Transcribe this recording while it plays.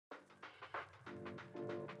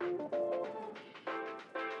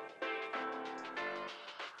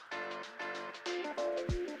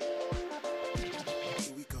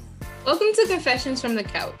Welcome to Confessions from the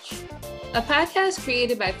Couch, a podcast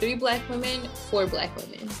created by 3 Black women for Black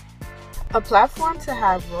women. A platform to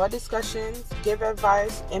have raw discussions, give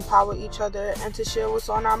advice, empower each other, and to share what's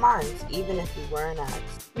on our minds, even if we weren't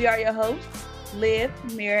asked. We are your hosts, Liv,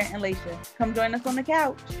 Mira, and Laisha. Come join us on the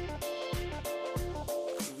couch.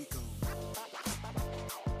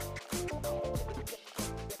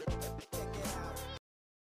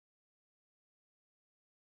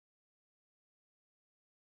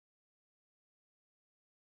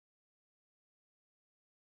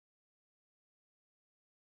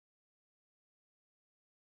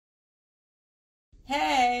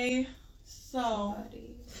 Hey, so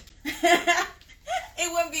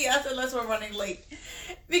it wouldn't be us unless we're running late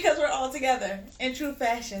because we're all together in true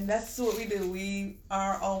fashion. That's what we do. We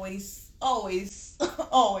are always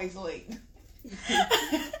late.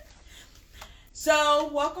 So,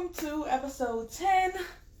 welcome to episode 10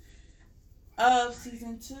 of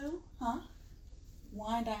season 2.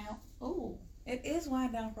 Wind down. Ooh, it is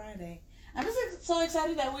Wind Down Friday. I'm just so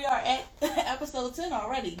excited that we are at episode 10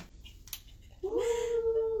 already.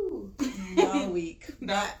 Woo! Not week.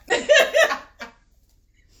 Not.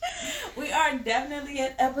 We are definitely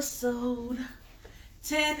at episode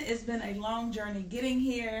 10. It's been a long journey getting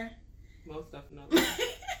here. Most definitely.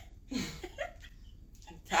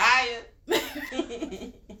 I'm tired.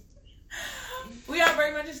 We are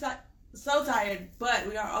very much so tired, but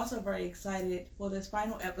we are also very excited for this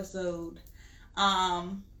final episode.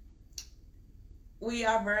 We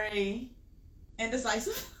are very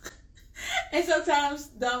indecisive. And sometimes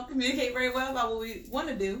don't communicate very well about what we want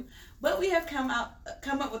to do. But we have come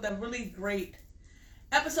up with a really great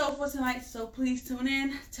episode for tonight. So please tune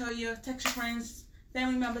in. Text your friends,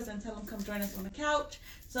 family members, and tell them come join us on the couch.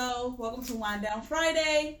 So welcome to Wind Down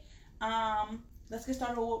Friday. Let's get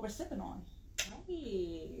started with what we're sipping on.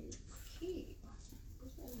 Hey.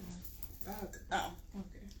 Oh,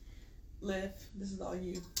 okay. Liv, this is all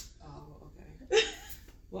you. Oh, okay.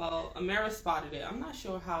 Well, Amara spotted it. I'm not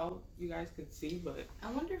sure how you guys could see, but I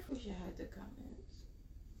wonder if we should hide the comments.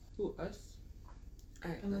 who, us?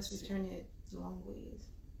 All right, Unless we turn it long ways.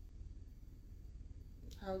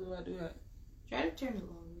 How do I do that? Try to turn it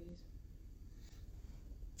long ways.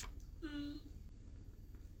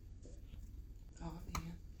 Oh,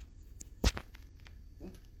 man.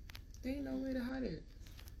 There ain't no way to hide it.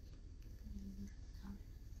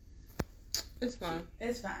 It's fine.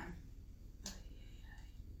 It's fine.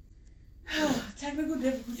 Technical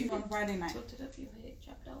difficulties on Friday night. Tilt it up your head,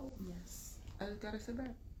 chopped off. Yes. I just gotta sit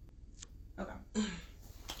back. Okay.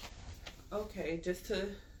 Okay, just to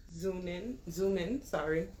zoom in,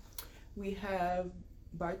 sorry. We have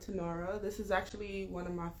Bartonora. This is actually one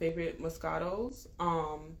of my favorite Moscatos.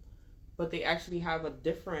 But they actually have a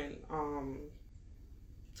different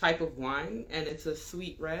type of wine, and it's a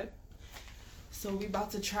sweet red. So we about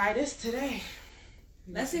to try this today.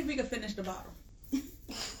 Let's see if we can finish the bottle.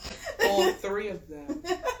 All 3 of them.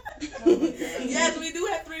 Yes, we do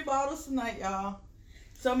have 3 bottles tonight, y'all.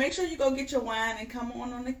 So make sure you go get your wine and come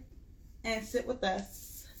on and sit with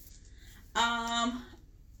us.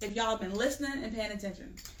 If y'all have been listening and paying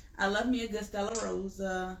attention, I love me a good Stella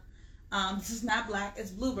Rosa. This is not black, it's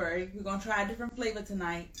blueberry. We're gonna try a different flavor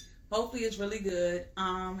tonight. Hopefully it's really good.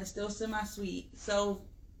 It's still semi-sweet. So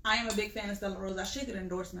I am a big fan of Stella Rosa. I should get an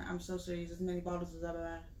endorsement. I'm so serious. As many bottles as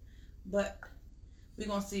ever. But we're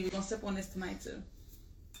gonna see. We're gonna sip on this tonight too.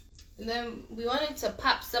 And then we wanted to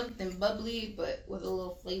pop something bubbly, but with a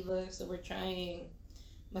little flavor. So we're trying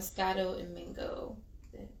Moscato and Mango.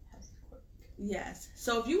 Yes.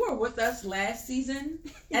 So if you were with us last season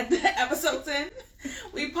at the episode 10,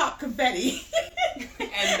 we popped confetti.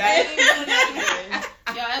 And that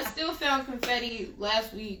Y'all, I still found confetti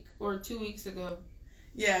last week or 2 weeks ago.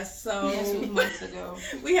 Yes, so yes, it was months ago.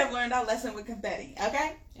 We have learned our lesson with confetti,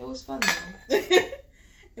 okay? It was fun though.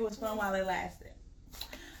 It was fun while it lasted.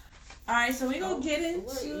 Alright, so we're gonna get into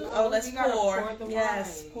let's pour.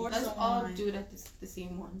 Yes, pour let's some all wine. do it at the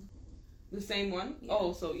same one. The same one? Yeah.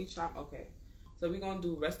 Oh, so each time, okay. So we're gonna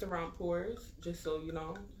do restaurant pours, just so you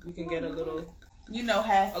know, we can get a little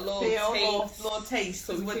half a little feel, taste. little taste.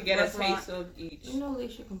 So we with can get restaurant. a taste of each. You know,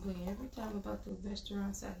 Laisha complain every time about the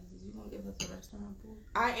restaurant sizes. You gonna give us a restaurant pool?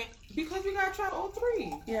 Because we gotta try all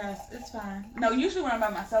 3. Yes, it's fine. No, usually when I'm by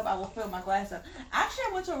myself, I will fill my glass up. Actually,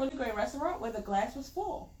 I went to a really great restaurant where the glass was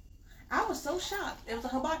full. I was so shocked. It was a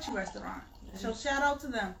hibachi restaurant. So shout out to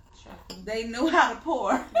them. Shocking. They knew how to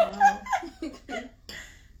pour. Wow.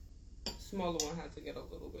 Smaller one had to get a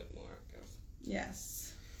little bit more, I guess.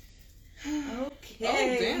 Yes. Okay.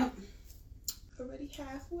 Okay. Oh, damn. Already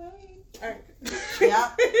halfway. All right.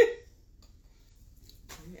 Yeah.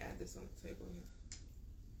 Let me add this on the table here.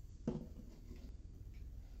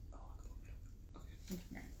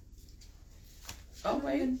 Oh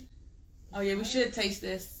wait, Oh yeah, we should taste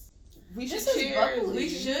this. we should This is cheers. bubbly. We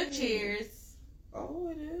should cheers. Oh,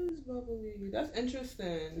 it is bubbly. That's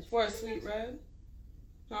interesting for a sweet red.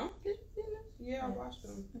 Huh? Yeah, I watched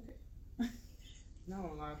them. Okay.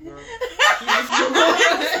 No, I'm not, bro.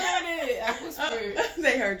 I whispered.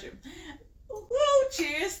 They heard you. Woo!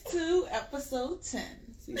 Cheers to episode 10,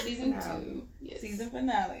 Season 2. Yes. season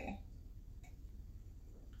finale.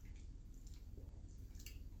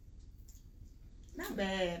 Not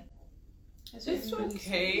bad. That's It's really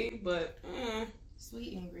okay, sweet. but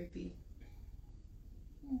Sweet and grapey.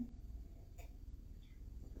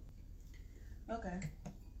 Okay.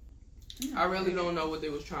 I really don't know what they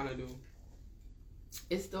was trying to do.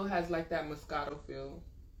 It still has like that Moscato feel.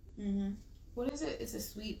 Mm-hmm. What is it? It's a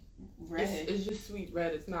sweet red. It's just sweet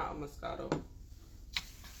red. It's not a Moscato.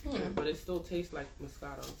 But it still tastes like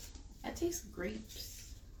Moscato. I taste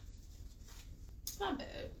grapes. It's not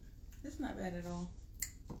bad. It's not bad at all.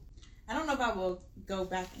 I don't know if I will go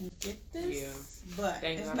back and get this, but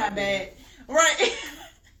Thank it's God not I bad. Right.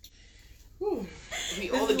 Whew. We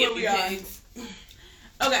This all is get where we are. kids.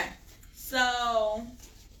 Okay, so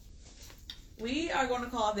we are going to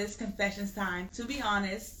call this Confessions Time. To be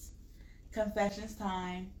honest, Confessions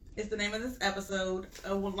Time is the name of this episode,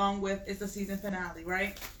 along with it's the season finale,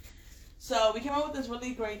 right? So we came up with this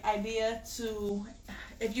really great idea to,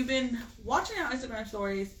 if you've been watching our Instagram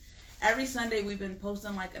stories, every Sunday we've been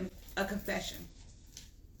posting like a confession.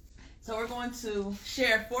 So we're going to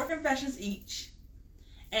share 4 confessions each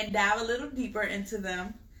and dive a little deeper into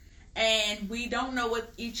them. And we don't know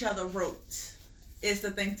what each other wrote, is the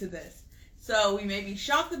thing to this. So we may be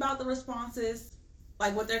shocked about the responses,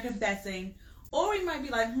 like what they're confessing, or we might be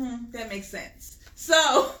like, that makes sense.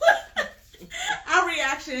 So our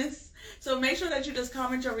reactions. So make sure that you just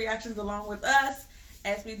comment your reactions along with us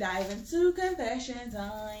as we dive into confession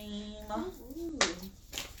time. Ooh.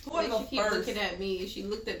 Who wanna Wait, go she keep first? looking at me. She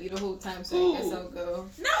looked at me the whole time, so I guess I'll go.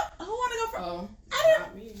 No, who want to go first? Oh. I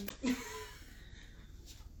Not me.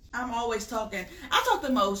 I'm always talking. I talk the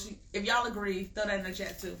most. If y'all agree, throw that in the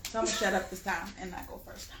chat too. So I'm gonna shut up this time and not go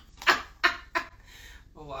first.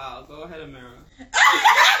 Oh, wow. Go ahead, Amira.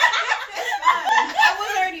 I was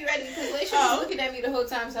already ready because she was looking at me the whole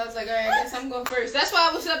time, so I was like, all right, I guess I'm going first. That's why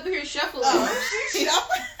I was up here shuffling. She's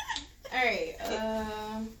shuffling. All right.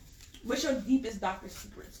 What's your deepest Dr.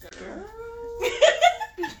 Secrets, girl?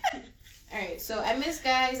 All right. So I miss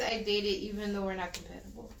guys I dated even though we're not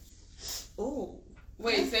compatible. Ooh.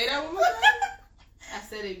 Wait, say that one more time? I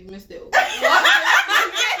said it. You missed it.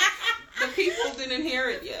 The people didn't hear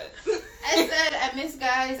it yet. I said I miss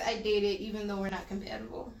guys I dated even though we're not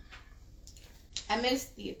compatible. I miss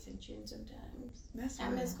the attention sometimes. That's I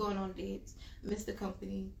real. miss going on dates. I miss the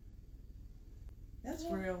company. That's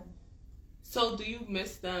real. So do you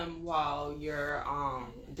miss them while you're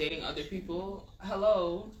dating other people?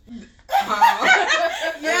 Hello.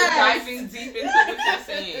 Yes. Diving deep into what you're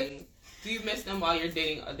saying. Do you miss them while you're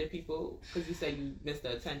dating other people? Because you said you miss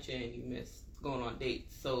the attention, you miss going on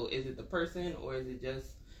dates. So is it the person or is it just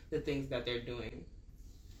the things that they're doing?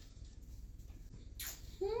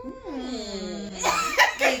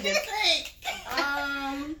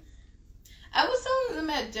 I was telling them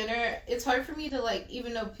at dinner, it's hard for me to like,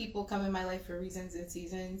 even though people come in my life for reasons and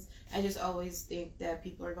seasons, I just always think that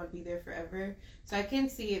people are going to be there forever. So I can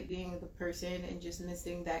see it being the person and just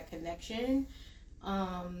missing that connection.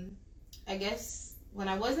 I guess when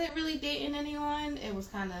I wasn't really dating anyone, it was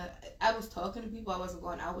kind of, I was talking to people, I wasn't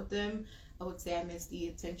going out with them. I would say I missed the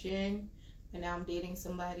attention. And now I'm dating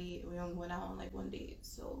somebody, and we only went out on like one date,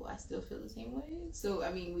 so I still feel the same way. So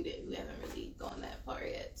I mean, we haven't really gone that far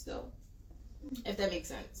yet. So if that makes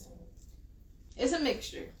sense, it's a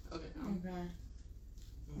mixture. Okay. Okay.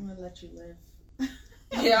 I'm gonna let you live.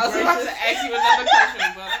 Yeah, I was about to ask you another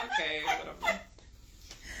question, but okay, whatever.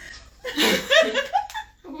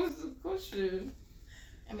 What's the question?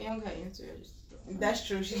 I mean, I'm gonna answer it. That's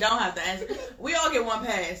true. She don't have to answer. We all get one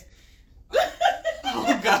pass.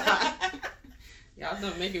 Oh God. Y'all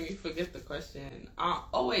done making me forget the question.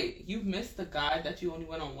 Oh wait, you missed the guy that you only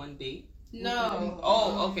went on one date? No.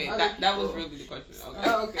 Oh, okay. Other That was people. really the question. Okay.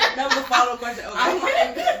 Oh, okay. That was a follow-up question. I'm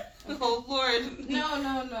Okay. like, oh Lord.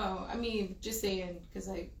 No. I mean, just saying, because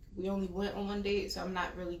like we only went on one date, so I'm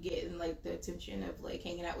not really getting like the attention of like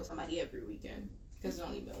hanging out with somebody every weekend because it's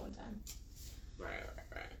only been one time. Right.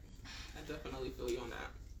 I definitely feel you on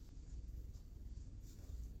that.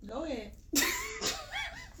 Go ahead.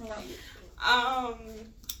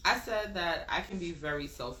 I said that I can be very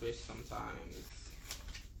selfish sometimes.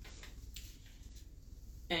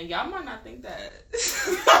 And y'all might not think that.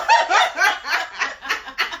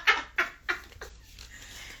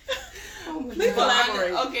 Oh Please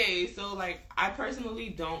elaborate. Okay, so like I personally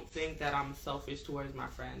don't think that I'm selfish towards my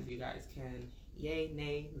friends. You guys can yay,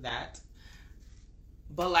 nay, that.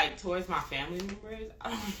 But like towards my family members, I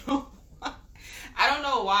don't know why. I don't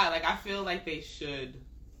know why. Like I feel like they should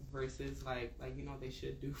versus like you know they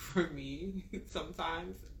should do for me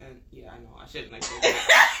sometimes. And yeah, I know I shouldn't like say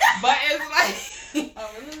that. But it's like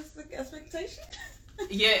unrealistic expectation.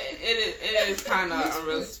 Yeah, it is kind of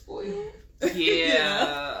unrealistic. Spoiled.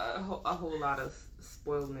 Yeah, a whole lot of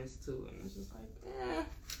spoiledness too, and it's just like,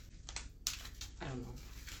 I don't know.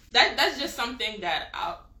 That's just something that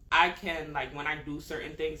I can like when I do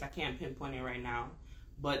certain things, I can't pinpoint it right now,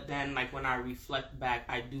 but then like when I reflect back,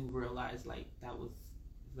 I do realize like that was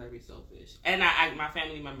very selfish, and my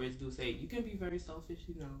family members do say you can be very selfish,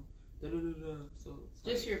 you know. Da, da, da, da. So it's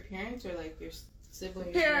Just like, your parents or like your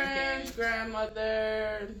siblings? parents,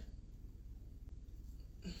 grandmother.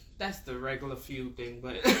 That's the regular feud thing,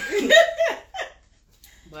 but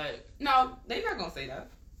but no, they're not gonna say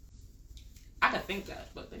that. I could think that,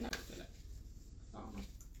 but they're not gonna say that. I don't know.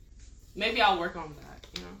 Maybe I'll work on that,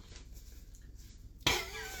 you know.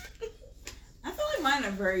 I feel like mine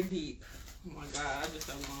are very deep. Oh my god, I just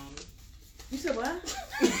said one. You said what?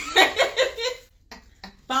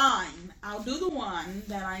 Fine, I'll do the one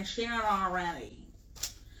that I shared already.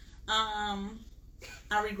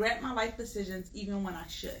 I regret my life decisions even when I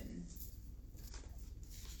shouldn't.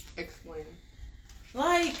 Explain.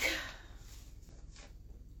 Like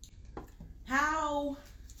how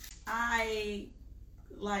I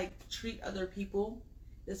like treat other people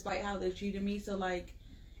despite how they treated me. So like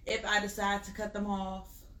if I decide to cut them off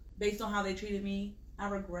based on how they treated me, I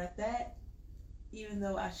regret that. Even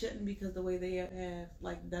though I shouldn't, because the way they have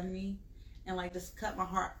like done me, and like just cut my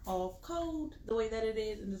heart off cold the way that it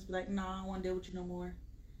is, and just be like, nah, I don't want to deal with you no more.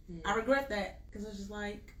 I regret that because it's just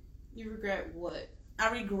like, You regret what?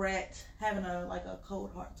 I regret having a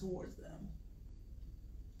cold heart towards them.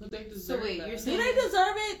 But they deserve So wait, that. you're Do saying they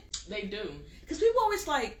deserve it? They do. Because people always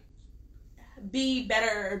like be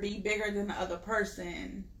better or be bigger than the other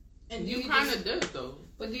person. and You do kind just- of did though.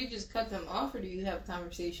 But do you just cut them off, or do you have a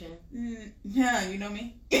conversation? Yeah, you know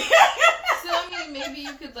me. So I mean, maybe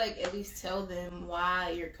you could like at least tell them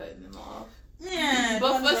why you're cutting them off. Yeah, But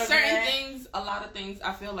don't for regret. certain things, a lot of things,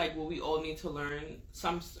 I feel like what we all need to learn,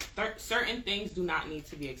 certain things do not need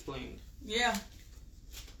to be explained. Yeah.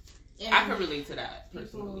 And I can relate to that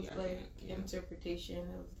personally. people's I like think, yeah. interpretation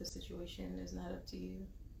of the situation is not up to you.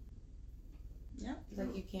 Yep.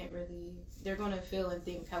 Like you can't really. They're gonna feel and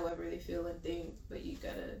think however they feel and think, but you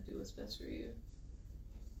gotta do what's best for you.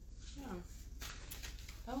 Yeah.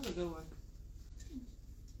 That was a good one.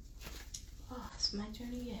 Oh, it's my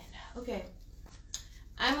turn again. Okay.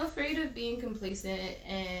 I'm afraid of being complacent,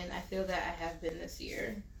 and I feel that I have been this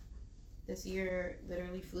year. This year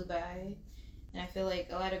literally flew by, and I feel like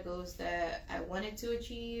a lot of goals that I wanted to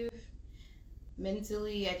achieve,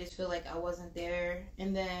 mentally, I just feel like I wasn't there.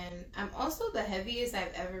 And then I'm also the heaviest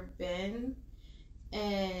I've ever been,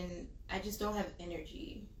 and I just don't have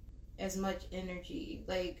energy, as much energy.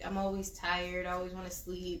 Like, I'm always tired, I always want to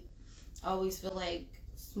sleep, I always feel like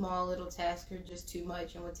small little tasks are just too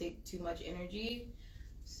much and would take too much energy.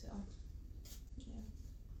 So,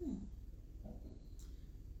 yeah.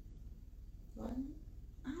 What?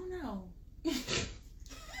 I don't know.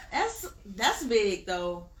 That's big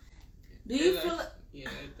though. Do you feel it? Yeah,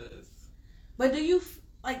 it does. But do you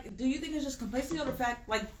think it's just complacency or the fact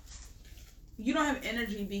like you don't have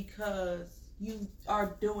energy because you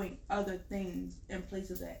are doing other things in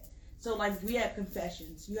places that so like we have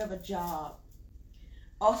confessions, you have a job,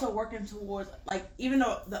 also working towards like even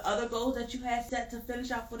though the other goals that you had set to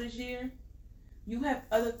finish out for this year, you have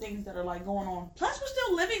other things that are like going on. Plus we're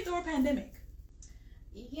still living through a pandemic.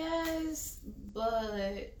 Yes,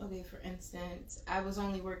 but okay, for instance, I was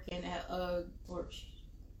only working at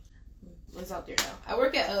what's out there now? I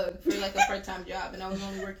work at UGG for like a part-time job, and I was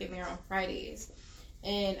only working there on Fridays.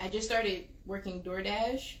 And I just started working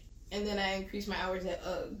DoorDash, and then I increased my hours at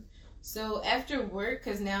UGG. So after work,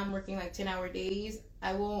 because now I'm working like 10-hour days,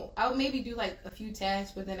 I'll maybe do like a few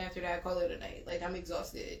tasks, but then after that I call it a night. Like I'm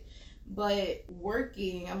exhausted. But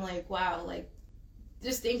working, I'm like, wow, like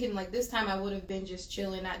just thinking like this time I would have been just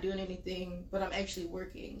chilling, not doing anything, but I'm actually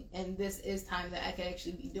working, and this is time that I could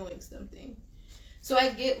actually be doing something. So I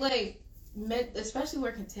get like, especially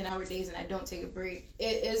working 10-hour days and I don't take a break.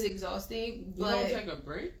 It is exhausting, You but don't take a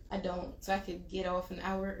break? I don't. So I could get off an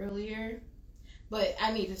hour earlier, but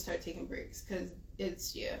I need to start taking breaks because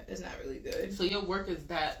it's not really good. So your work is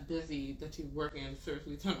that busy that you're working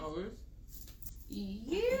seriously 10 hours?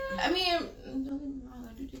 Yeah, I mean, don't get me wrong,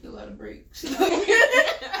 I do take a lot of breaks.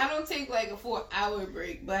 I don't take like a 4-hour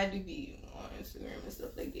break, but I do be on Instagram and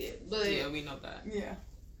stuff like that. But yeah, we know that. Yeah.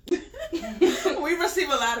 We receive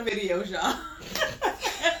a lot of videos, y'all.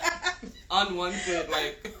 Unwanted,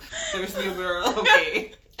 like, seriously, girl.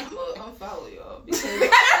 Okay. I'm gonna unfollow y'all because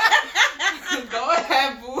Go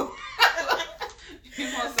ahead, boo. You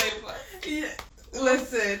want to say what? Yeah.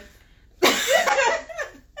 Listen.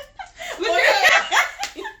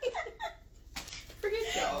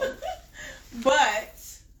 forget y'all. But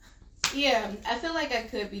Yeah, I feel like I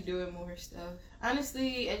could be doing more stuff.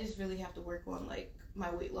 Honestly, I just really have to work on like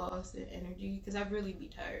my weight loss and energy because I really be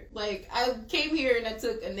tired. Like I came here and I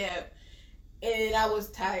took a nap and I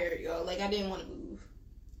was tired, y'all. Like I didn't want to move.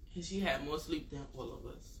 And she had more sleep than all of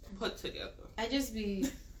us put together. I be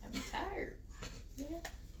tired. Yeah.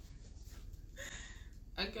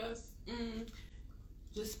 I guess.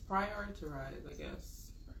 Just prioritize, I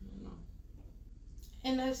guess. I don't know.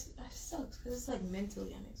 And that sucks because it's like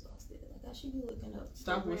mentally I'm exhausted. Like I should be looking up.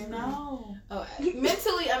 Stop programs. whispering. no. Oh,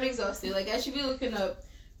 mentally I'm exhausted. Like I should be looking up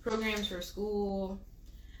programs for school.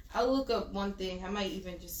 I'll look up one thing. I might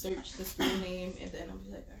even just search the school name and then I'm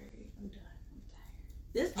just like, all right, I'm done. I'm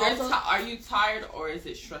tired. This Are you tired or is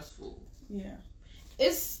it stressful? yeah.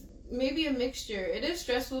 It's maybe a mixture. It is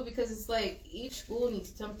stressful because it's like each school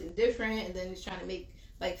needs something different, and then it's trying to make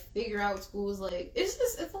like figure out schools. Like it's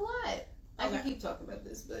a lot. I can keep talking about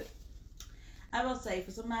this, but I will say for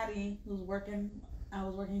somebody who's working, I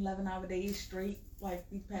was working 11-hour days straight like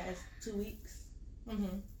these past 2 weeks,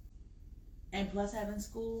 and plus having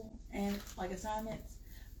school and like assignments.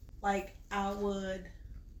 Like I work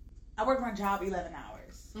my job 11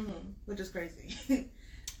 hours, which is crazy.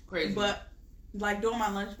 Crazy. But like during my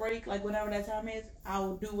lunch break, like whatever that time is, I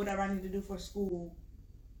will do whatever I need to do for school.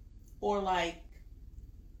 Or like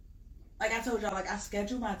I told y'all, like I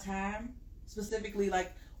schedule my time specifically.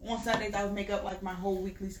 Like on Sundays, I would make up like my whole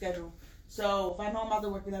weekly schedule. So if I know I'm about to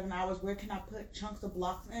work 11 hours, where can I put chunks of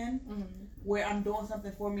blocks in where I'm doing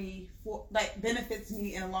something for me for like benefits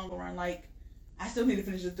me in the longer run? Like I still need to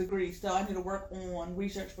finish this degree, so I need to work on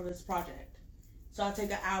research for this project. So I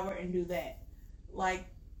take an hour and do that. Like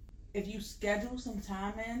if you schedule some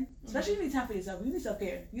time in, especially you need time for yourself, you need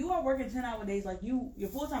self-care. You are working 10-hour days, like your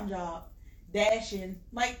full-time job, dashing,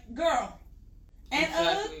 like, girl. And,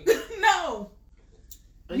 Exactly. no.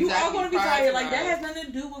 You are Exactly. going to be tired. Like, that Prioritize. has nothing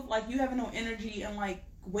to do with, like, you having no energy and, like,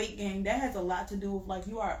 weight gain. That has a lot to do with, like,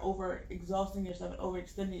 you are over-exhausting yourself and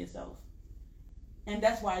overextending yourself. And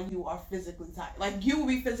that's why you are physically tired. Like, you will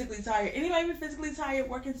be physically tired. Anybody be physically tired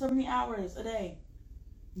working so many hours a day?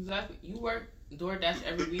 Exactly. You work DoorDash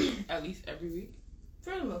every week, at least every week.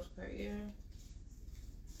 for the most part, yeah.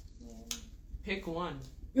 Pick one.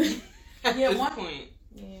 Yeah, At this one- point.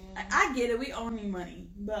 Yeah. I get it. We all need money.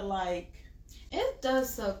 But, like... It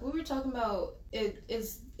does suck. We were talking about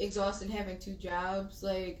it's exhausting having 2 jobs.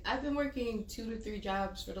 Like I've been working 2 to 3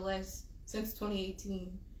 jobs since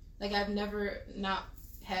 2018. Like I've never not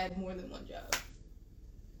had more than 1 job.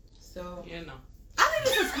 So Yeah, no. I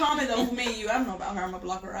think this is common though for me and you. I don't know about her. I'm gonna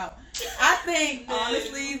block her out. I think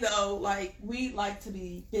honestly though, like we like to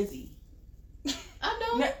be busy.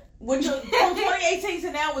 I know. From 2018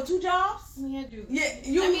 to now with 2 jobs. Yeah, I do. Yeah,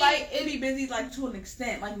 you I mean, like to be busy like to an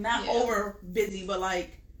extent, like not Yeah. over busy, but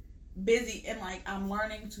like busy, and like I'm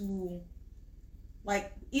learning to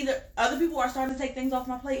like either other people are starting to take things off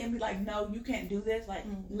my plate and be like, no, you can't do this, like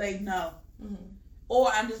like no, or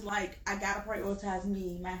I'm just like I gotta prioritize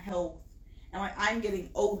me, my health, and like I'm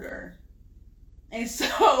getting older, and so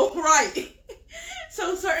right.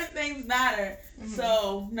 So certain things matter.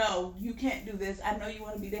 So no, you can't do this. I know you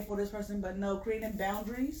want to be there for this person, but no, creating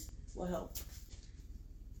boundaries will help.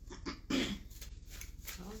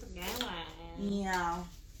 Yeah.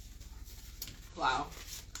 Wow.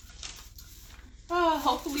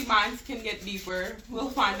 Hopefully mines can get deeper. We'll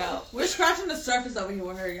find out. We're scratching the surface over here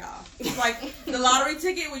with her, y'all. It's like the lottery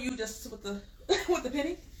ticket where you just with the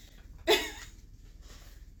penny.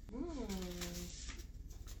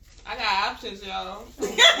 I got options, y'all.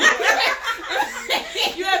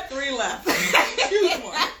 You have 3 left. Choose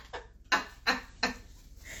one.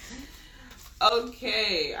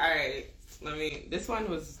 Okay, alright. This one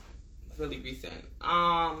was really recent.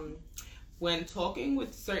 When talking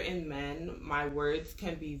with certain men, my words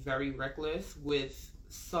can be very reckless with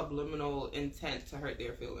subliminal intent to hurt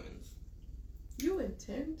their feelings. You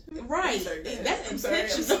intend to? Right. I'm sorry, That's I'm sorry, I'm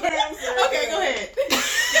intentional. sorry, I'm sorry. Okay, go ahead.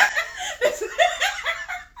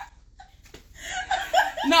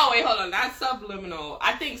 No, wait, hold on. That's subliminal.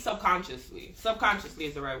 I think subconsciously. Subconsciously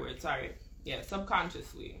is the right word. Sorry. Yeah,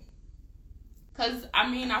 subconsciously. Because, I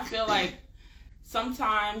mean, I feel like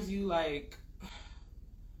sometimes you, like,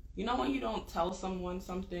 You know when you don't tell someone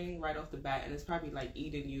something right off the bat and it's probably like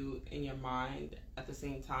eating you in your mind at the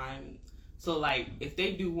same time. So like if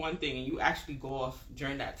they do one thing and you actually go off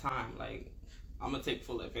during that time, like I'm gonna take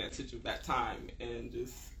full advantage of that time and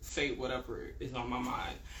just say whatever is on my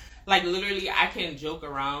mind. Like literally I can joke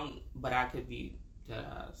around but I could be dead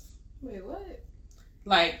ass. Wait, what?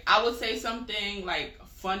 Like I would say something like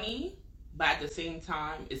funny but at the same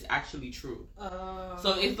time it's actually true.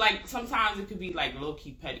 So it's like sometimes it could be like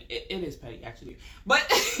low-key petty. It is petty actually, but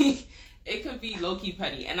it could be low-key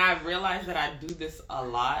petty, and I realize that I do this a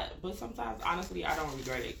lot, but sometimes honestly I don't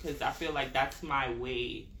regret it because I feel like that's my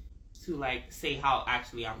way to like say how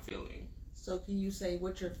actually I'm feeling. So can you say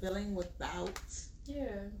what you're feeling without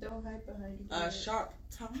don't hide behind a sharp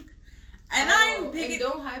tongue? And I'm big. And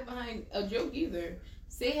don't hide behind a joke either.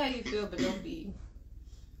 Say how you feel, but don't be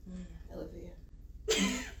Olivia.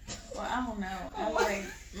 Well, I don't know. I'm like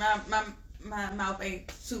my mouth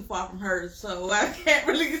ain't too far from hers, so I can't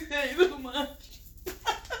really say too much.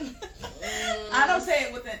 I don't say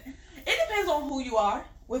it with it. It depends on who you are.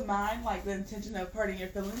 With mine, like the intention of hurting your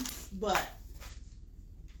feelings, but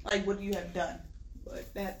like what you have done.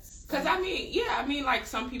 But that's because I mean, like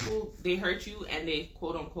some people they hurt you and they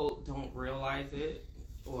quote unquote don't realize it.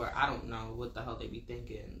 Or I don't know what the hell they be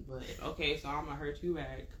thinking, but okay, so I'm gonna hurt you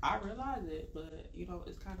back. I realize it, but you know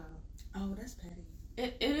it's kind of. Oh, that's petty.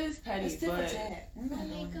 It is petty, it's but.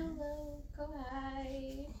 Go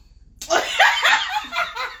high.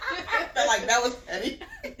 I felt like that was petty.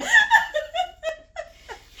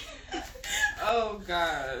 Oh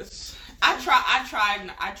gosh, I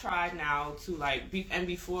tried now to like and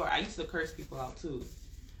before I used to curse people out too,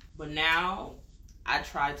 but now I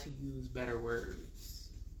try to use better words.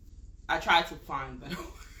 I try to find better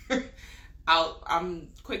words. I'm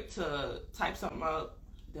quick to type something up,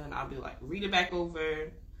 then I'll be like, read it back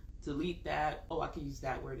over, delete that. Oh, I can use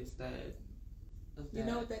that word instead. You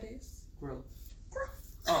know what that is? Growth.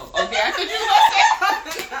 Oh, okay. I thought you were going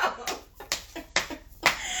to say something else.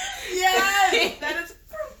 Yes, that is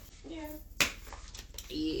growth.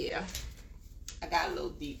 Yeah. I got a little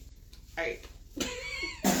deep. All right.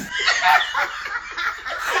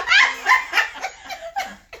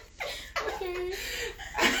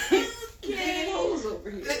 Digging holes over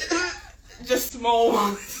here. Just small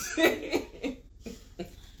ones.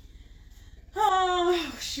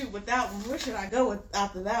 Oh shoot! With that one, where should I go with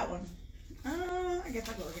after that one? I guess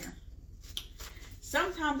I'll go here.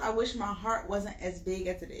 Sometimes I wish my heart wasn't as big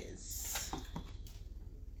as it is.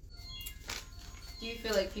 Do you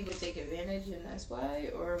feel like people take advantage and that's why,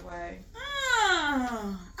 or why?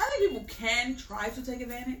 I think people can try to take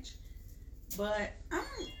advantage, but I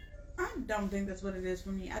don't think that's what it is for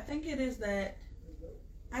me. I think it is that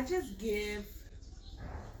I just give.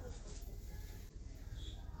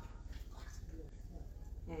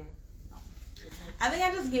 I think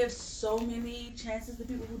I just give so many chances to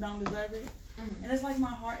people who don't deserve it. And it's like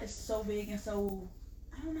my heart is so big and so,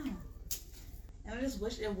 I don't know. And I just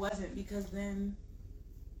wish it wasn't, because then...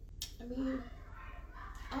 I mean,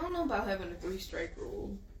 I don't know about having a 3-strike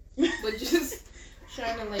rule. But just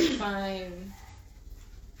trying to like find...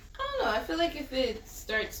 I don't know. I feel like if it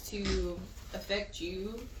starts to affect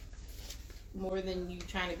you more than you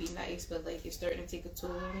trying to be nice, but like it's starting to take a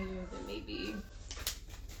toll on you, then maybe...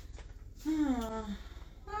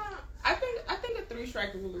 I think a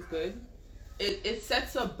 3-strike rule is good. It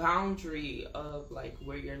sets a boundary of like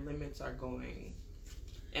where your limits are going,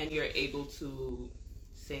 and you're able to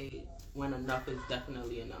say when enough is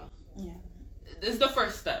definitely enough. Yeah, it's the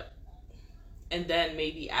first step, and then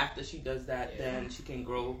maybe after she does that, then she can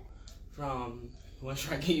grow from one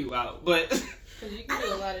striking you out. But because you can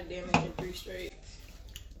do a lot of damage in 3 strikes.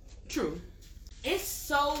 True. It's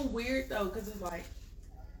so weird though, because it's like,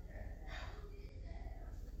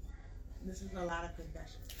 this is a lot of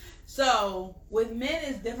confessions. So with men,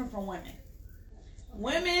 it's different from women.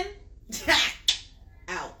 Women,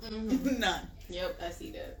 out, none. Yep, I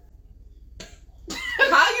see that.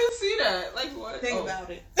 How you see that? Like what? Think about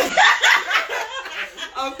it.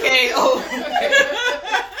 Okay.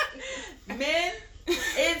 Men,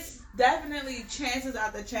 it's definitely chances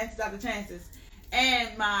after chances after chances.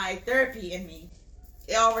 And my therapy in me,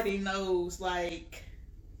 it already knows like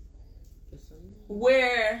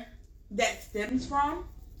where that stems from.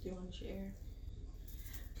 Do you want to share?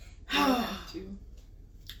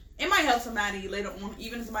 It might help somebody later on,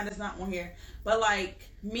 even somebody that's not on here. But like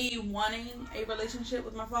me wanting a relationship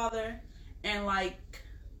with my father and like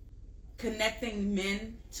connecting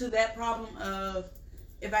men to that problem of,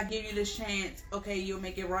 if I give you this chance, okay, you'll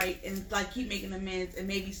make it right, and like keep making amends, and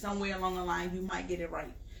maybe somewhere along the line you might get it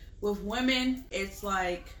right. With women, it's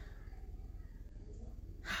like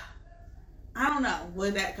I don't know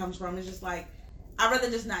where that comes from. It's just like, I'd rather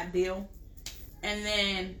just not deal. And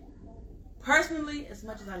then, personally, as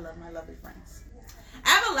much as I love my lovely friends, I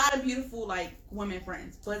have a lot of beautiful, like, women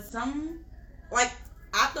friends. But some, like,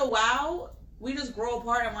 after a while, we just grow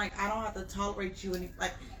apart and, like, I don't have to tolerate you.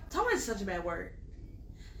 Like, tolerate is such a bad word.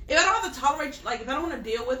 If I don't have to tolerate, like, if I don't want to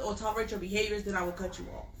deal with or tolerate your behaviors, then I will cut you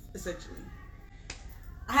off, essentially.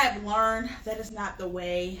 I have learned that it's not the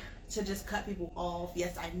way to just cut people off.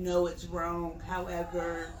 Yes, I know it's wrong.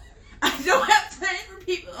 However, I don't have time for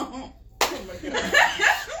people. Oh my God.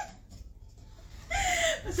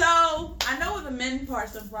 So, I know where the men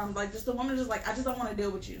parts are from. Like, just the woman just like, I just don't want to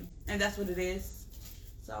deal with you. And that's what it is.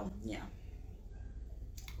 So, yeah.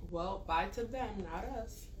 Well, bye to them, not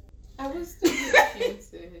us. I would still give a chance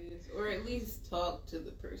to his, or at least talk to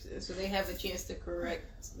the person so they have a chance to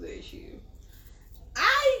correct the issue.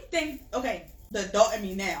 I think, okay, the adult in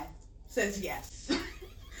me now says yes.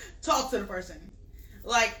 Talk to the person.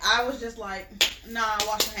 Like, I was just like, nah,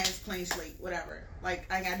 wash your hands, clean slate, whatever.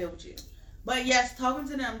 Like, I gotta deal with you. But yes, talking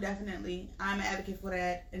to them, definitely. I'm an advocate for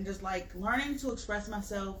that. And just, like, learning to express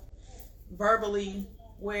myself verbally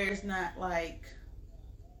where it's not, like,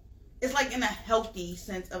 it's, like, in a healthy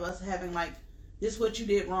sense of us having, like, this is what you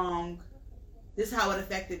did wrong. This is how it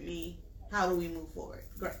affected me. How do we move forward?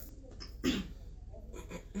 Great.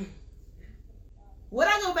 Would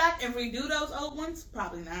I go back and redo those old ones?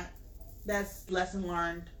 Probably not. That's lesson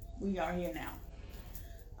learned. We are here now.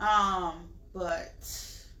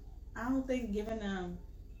 But I don't think giving them.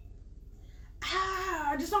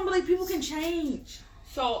 I just don't believe people can change.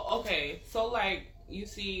 So, okay. So, like, you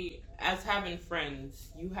see, as having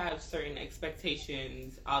friends, you have certain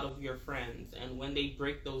expectations out of your friends. And when they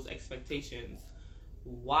break those expectations,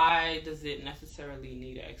 why does it necessarily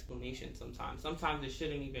need an explanation sometimes? Sometimes it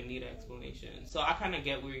shouldn't even need an explanation. So I kind of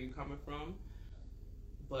get where you're coming from.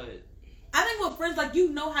 But I think with friends, like, you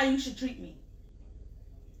know how you should treat me.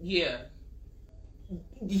 yeah.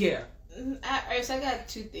 Yeah. Alright, so I got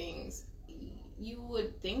two things. You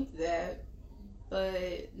would think that,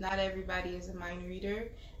 but not everybody is a mind reader.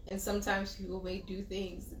 And sometimes people may do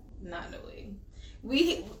things not knowing.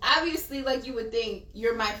 We obviously, like, you would think,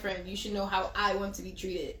 you're my friend, you should know how I want to be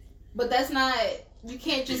treated, but that's not, you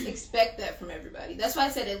can't just expect that from everybody. That's why I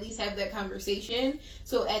said at least have that conversation.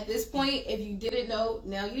 So at this point, if you didn't know,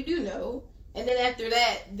 now you do know, and then after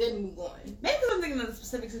that, then move on. Maybe I'm thinking of the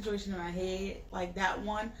specific situation in my head, like that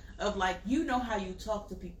one of, like, you know how you talk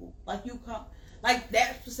to people, like, you come, like,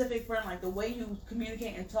 that specific friend, like, the way you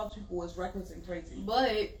communicate and talk to people is reckless and crazy.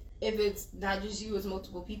 But if it's not just you, it's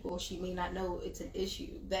multiple people, she may not know it's an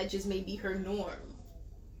issue. That just may be her norm.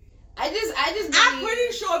 I'm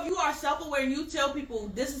pretty sure if you are self-aware and you tell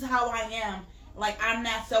people this is how I am, like, I'm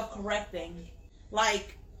not self-correcting,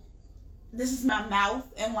 like, this is my mouth,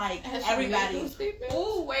 and, like, everybody.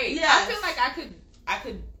 Oh wait, yes. I feel like I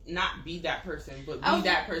could not be that person, but be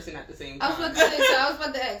that person at the same time. I was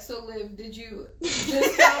about to ask. So, Liv, did you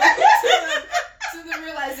just come to the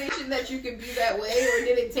realization that you could be that way, or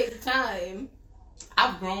did it take time?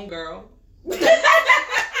 I've grown, girl.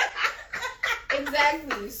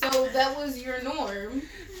 Exactly. So that was your norm.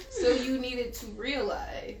 So you needed to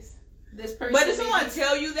realize this person. But did someone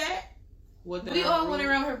tell you that? We all went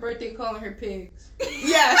around her birthday calling her pigs.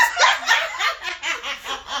 Yes.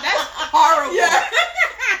 That's horrible. Yeah.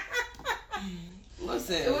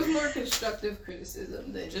 Listen, It was more constructive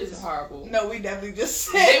criticism than just horrible. No, we definitely just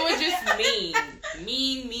said. They were just mean.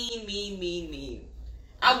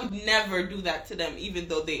 I would never do that to them, even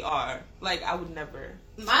though they are. Like, I would never.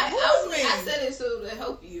 I said it so to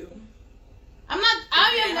help you. I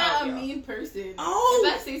am not a mean person. Oh.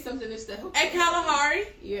 If I say something, it's to help At you. Kalahari?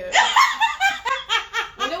 Yeah.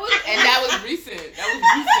 And that was recent.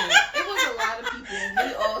 It was a lot of people.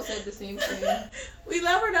 We all said the same thing. We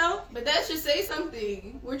love her, though. But that should say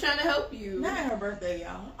something. We're trying to help you. Not her birthday,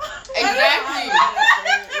 y'all. Exactly. Yeah.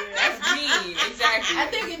 That's mean. Exactly. I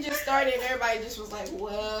think it just started and everybody just was like,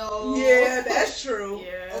 well. Yeah, that's true.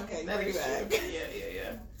 Yeah. Okay, that bring is it back. true.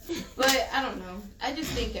 Yeah. But I don't know. I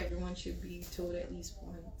just think everyone should be told at least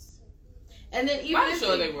once. And then even I'm if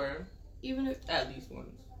sure they were. Even if. At least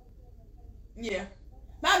once. Yeah.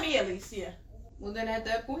 Not me, at least, yeah. Well, then at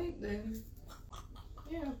that point, then.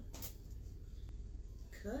 Yeah.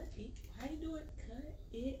 Cut it. How you do it? Cut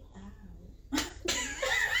it out.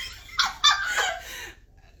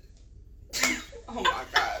 Oh my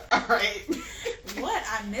god. Alright. What?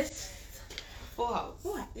 I missed. Full House.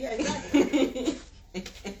 What? Yeah, exactly.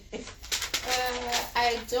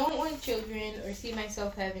 I don't want children or see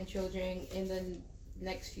myself having children in the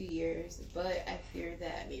next few years, but I fear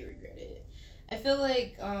that I may regret it. I feel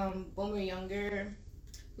like when we're younger,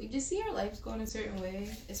 we just see our lives going a certain way.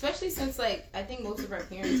 Especially since, like, I think most of our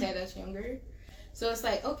parents had us younger. So it's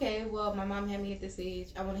like, okay, well, my mom had me at this age.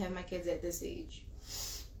 I want to have my kids at this age.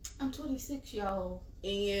 I'm 26, y'all.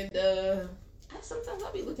 And sometimes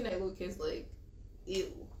I'll be looking at little kids like,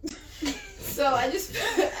 ew. So I just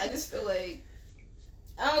feel like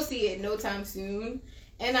I don't see it no time soon.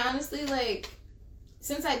 And honestly, like,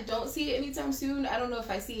 since I don't see it anytime soon, I don't know if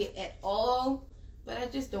I see it at all. But I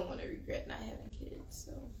just don't want to regret not having kids.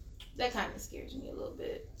 So that kind of scares me a little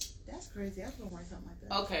bit. That's crazy. I don't want something like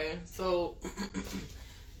that. Okay, so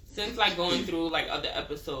since like going through like other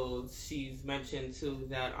episodes, she's mentioned too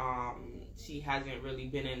that she hasn't really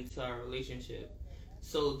been into a relationship.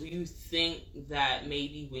 So do you think that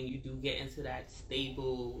maybe when you do get into that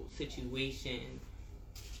stable situation,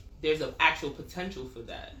 there's an actual potential for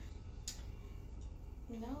that?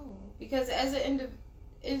 No, because as an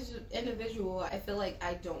individual, I feel like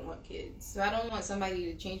I don't want kids. So I don't want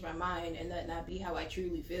somebody to change my mind and that not be how I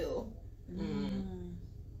truly feel. Mm.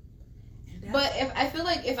 But I feel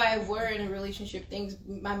like if I were in a relationship,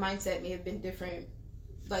 my mindset may have been different,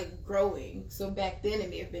 like growing. So back then it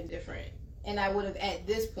may have been different. And I would have, at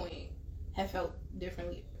this point, have felt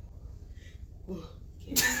differently.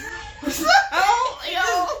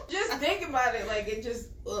 Just think about it. Like, it just,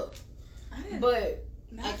 ugh. But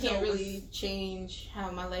I can't really change how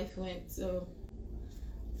my life went, so.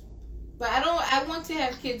 But I want to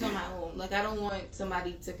have kids on my own. Like, I don't want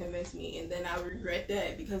somebody to convince me, and then I'll regret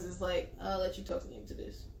that, because it's like, I'll let you talk me into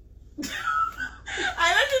this.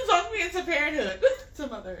 I let you talk me into parenthood, to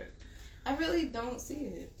motherhood. I really don't see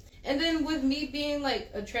it. And then with me being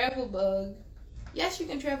like a travel bug, yes, you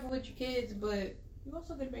can travel with your kids, but You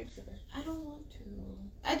also good babysitter. I don't want to.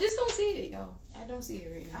 I just don't see it, y'all. I don't see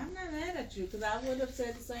it right now. I'm not mad at you because I would have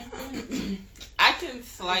said the same thing. I can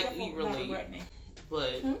slightly Except for not relate, regretting it.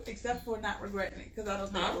 but Except for not regretting it, because I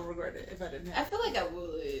don't think I would regret it if I didn't I have it. feel like I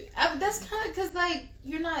would. That's kind of because, like,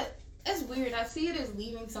 you're not. That's weird. I see it as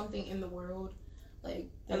leaving something in the world, like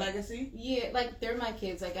A legacy? Yeah, like they're my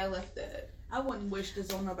kids. Like I left that. I wouldn't wish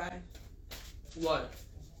this on nobody. what?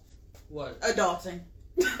 Adulting.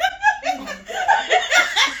 I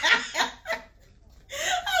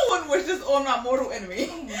wouldn't wish this on my mortal enemy.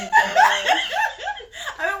 Oh my god.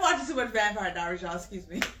 I've been watching too much Vampire Diaries, y'all. Excuse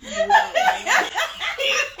me.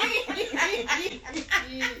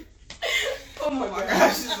 Oh my Oh my god.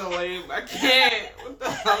 gosh, she's so lame. I can't. What the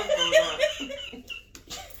hell is going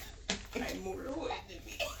on? I'm mortal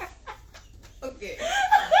enemy. Okay.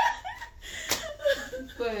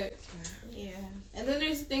 But yeah, and then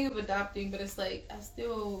there's the thing of adopting, but it's like I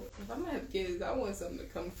still, if I'm gonna have kids, I want something to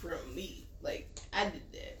come from me. Like I did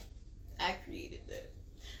that, I created that,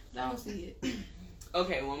 but I don't see it.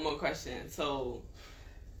 Okay, one more question. So,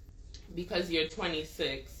 because you're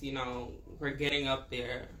 26, you know, we're getting up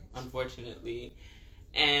there, unfortunately,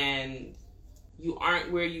 and you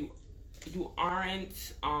aren't where you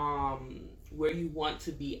want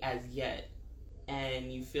to be as yet.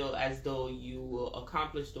 And you feel as though you will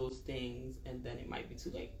accomplish those things, and then it might be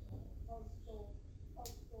too late.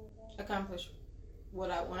 Accomplish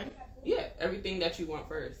what I want. Yeah, everything that you want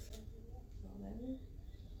first.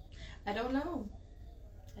 I don't know.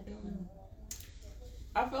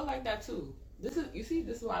 I feel like that too. This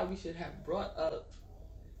is why we should have brought up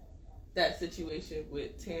that situation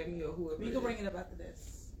with Tammy or whoever. We can bring it up after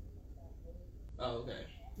this. Oh, okay.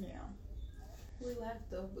 Yeah. We laughed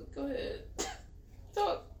though, but go ahead.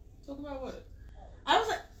 Talk about what? I was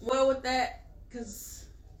like, well, with that, because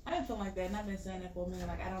I've been feeling like that, and I've been saying that for a minute.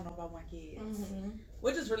 Like, I don't know if I want kids,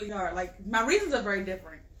 which is really hard. Like, my reasons are very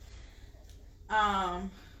different.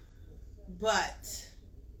 But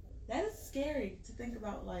that is scary to think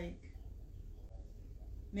about. Like,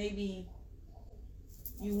 maybe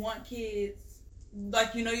you want kids,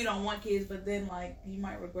 like you know you don't want kids, but then like you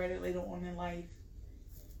might regret it later on in life.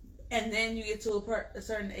 And then you get to a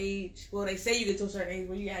certain age. Well, they say you get to a certain age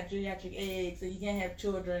where you got geriatric eggs and you can't have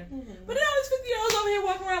children. But then all these 50-year-olds over here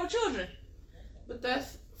walking around with children. But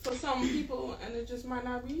that's for some people, and it just might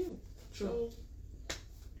not be you. True. So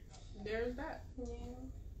there's that. Yeah.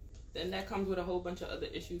 Then that comes with a whole bunch of other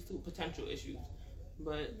issues too, potential issues.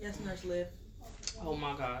 But Yes, Nurse Liv. oh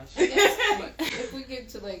my gosh. I guess if we get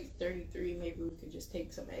to like 33, maybe we could just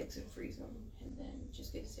take some eggs and freeze them, and then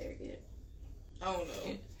just get a surrogate. I don't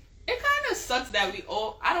know. It kind of sucks that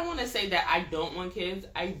I don't want to say that I don't want kids.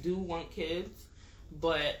 I do want kids,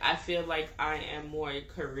 but I feel like I am more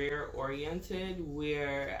career oriented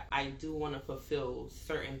where I do want to fulfill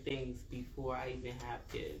certain things before I even have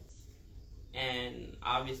kids. And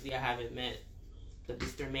obviously I haven't met the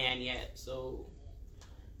Mr. Man yet, so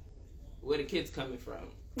where the kids coming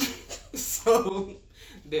from? So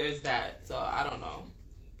there's that. So I don't know.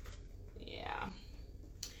 Yeah.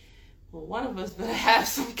 Well, one of us better have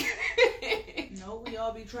some kids. No, we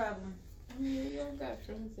all be traveling. I mean, you don't got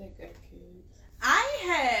friends that got kids. I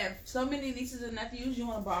have so many nieces and nephews. You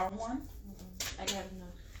want to borrow one? I got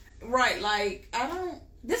enough. Right, like, I don't...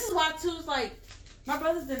 This is why, too, it's like, my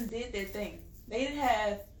brothers done did their thing. They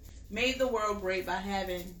have made the world great by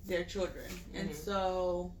having their children. And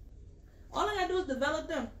so, all I gotta do is develop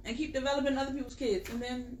them and keep developing other people's kids. And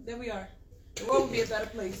then, there we are. The world would be a better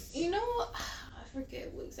place. You know, I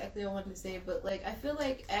forget what exactly I wanted to say, but, like, I feel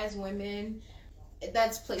like as women,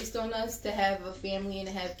 that's placed on us to have a family and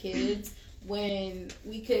to have kids when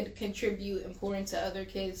we could contribute and pour into other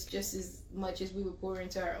kids just as much as we would pour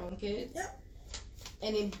into our own kids. Yep.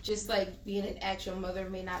 And it just like being an actual mother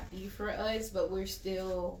may not be for us, but we're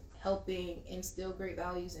still helping instill great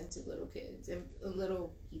values into little kids and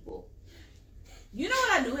little people. You know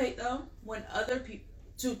what I do hate, though? When other people...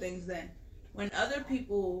 Two things, then. When other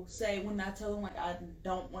people say, when I tell them, like, I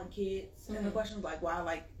don't want kids, and the question is, like, why?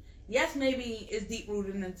 Like, yes, maybe it's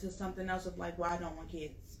deep-rooted into something else of, like, why I don't want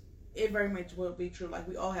kids. It very much will be true. Like,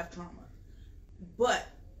 we all have trauma. But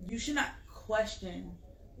you should not question,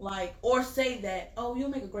 like, or say that, oh, you'll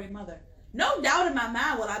make a great mother. No doubt in my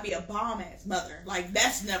mind will I be a bomb-ass mother. Like,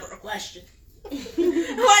 that's never a question. Like,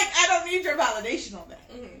 I don't need your validation on that.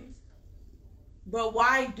 But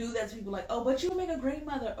why do that to people? Like, oh, but you'll make a great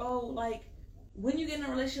mother. Oh, like, when you get in a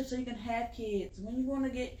relationship so you can have kids. When you want to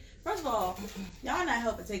get... First of all, y'all not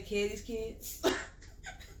helping take care of these kids.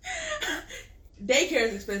 Daycare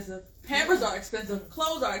is expensive. Pampers are expensive.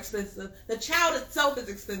 Clothes are expensive. The child itself is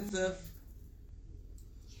expensive.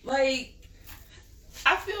 Like,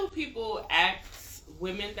 I feel people ask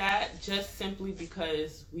women that just simply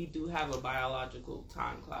because we do have a biological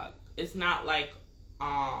time clock. It's not like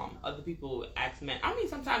other people ask men. I mean,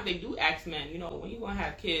 sometimes they do ask men, you know, when you gonna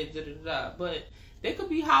have kids, but they could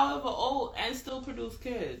be however old and still produce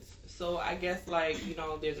kids. So I guess, like, you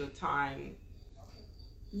know, there's a time.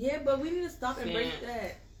 Yeah, but we need to stop and break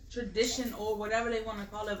that tradition or whatever they want to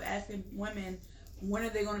call it of asking women when are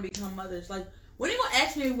they going to become mothers. Like, when are you going to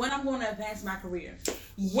ask me when I'm going to advance my career?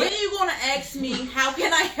 When are you going to ask me how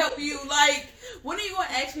can I help you? Like, when are you going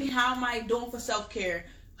to ask me how am I doing for self-care?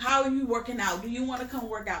 How are you working out? Do you want to come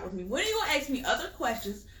work out with me? When are you going to ask me other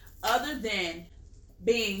questions other than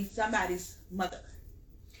being somebody's mother?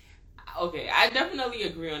 Okay, I definitely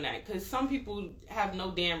agree on that, because some people have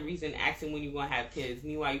no damn reason asking when you're going to have kids.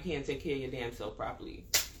 Meanwhile, you can't take care of your damn self properly.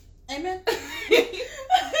 Amen.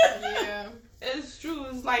 Yeah. It's true.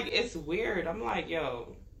 It's like, it's weird. I'm like,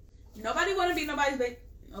 yo. Nobody want to be nobody's baby.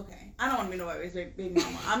 Okay, I don't want to be nobody's baby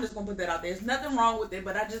mama. I'm just going to put that out there. There's nothing wrong with it,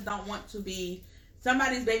 but I just don't want to be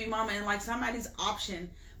somebody's baby mama and like somebody's option.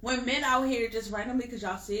 When men out here just randomly, because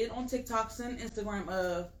y'all see it on TikToks and Instagram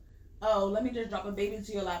of, oh, let me just drop a baby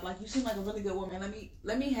into your lap. Like, you seem like a really good woman.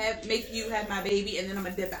 Let me make you have my baby, and then I'm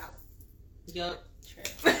gonna dip out. Yup.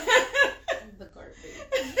 The garbage.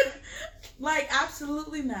 Like,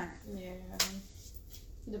 absolutely not. Yeah.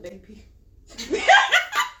 The baby.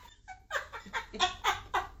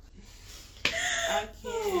 I can't.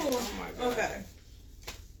 Oh my god. Okay.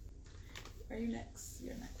 Are you next?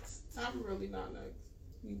 You're next. I'm really not next.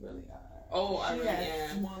 You really are. Oh, I She really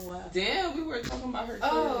has am. one left. Damn, we were talking about her kids.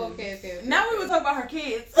 Oh, okay. Now we were talking about her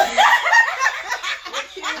kids. What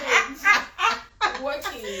kids? What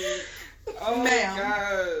kids? Oh Ma'am. my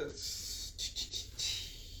gosh.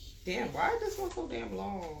 Damn, why is this one so damn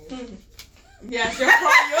long? Yeah,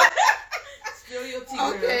 spill your tea.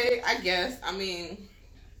 Girl. Okay, I guess. I mean,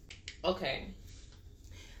 okay.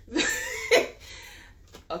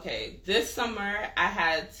 Okay, this summer I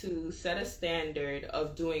had to set a standard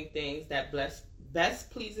of doing things that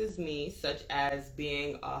best pleases me, such as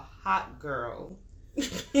being a hot girl.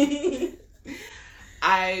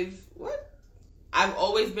 I've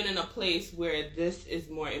always been in a place where this is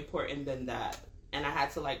more important than that. And I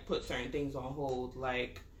had to like put certain things on hold,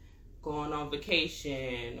 like going on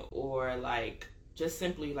vacation or like just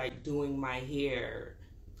simply like doing my hair,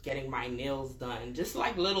 getting my nails done, just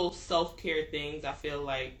like little self-care things. I feel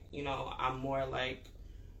like, you know, I'm more like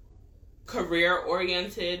career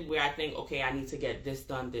oriented, where I think, okay, I need to get this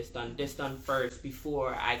done first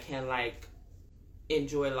before I can like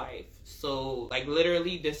enjoy life. So like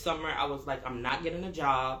literally this summer I was like, I'm not getting a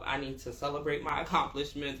job. I need to celebrate my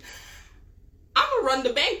accomplishments. I'm gonna run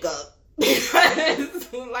the bank up because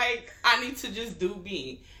like I need to just do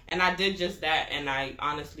me. And I did just that, and I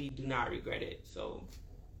honestly do not regret it. So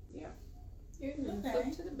yeah. You're Okay.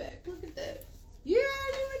 flip to the back. Look at that. Yeah,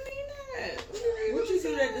 I didn't mean that. What you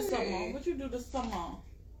do that this summer? What you do this summer?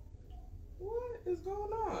 What is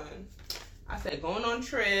going said, going on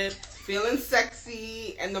trips, feeling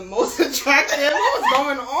sexy, and the most attractive. What's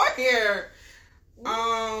going on here?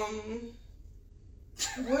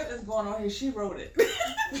 What is going on here? She wrote it.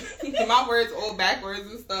 My words all backwards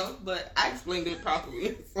and stuff, but I explained it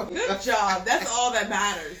properly. So. Good job. That's all that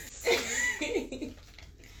matters. I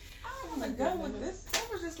want to go with this. That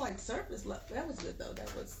was just like surface level. That was good though.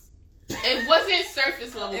 That was. It wasn't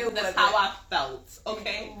surface level. That's how I felt.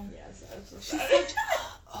 Okay. Yes, I'm so sorry.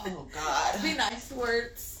 Oh God. Be nice.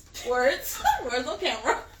 Words on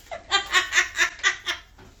camera.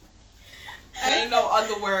 There ain't no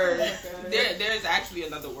other word. There's actually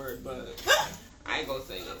another word, but I ain't gonna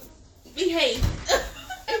say it. Behave.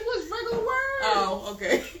 It was regular word. Oh,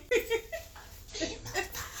 okay.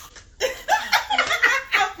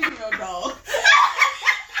 Female dog.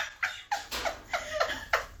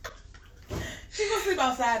 She gonna sleep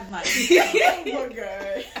outside tonight. Oh my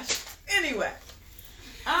God. Anyway.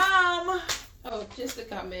 Oh, just a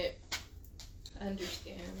comment. I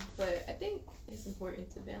understand, but I think it's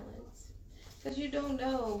important to balance. Because you don't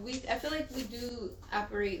know. I feel like we do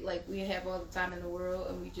operate like we have all the time in the world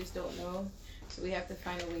and we just don't know. So we have to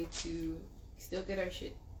find a way to still get our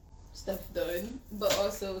stuff done, but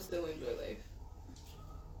also still enjoy life.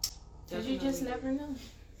 Because you just never know.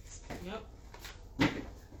 Yep.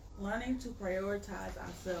 Learning to prioritize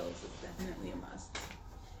ourselves is definitely a must.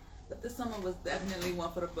 But this summer was definitely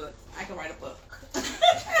one for the books. I can write a book.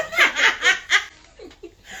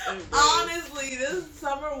 Honestly,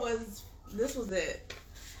 this was it.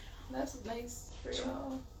 That's nice for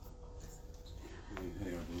y'all.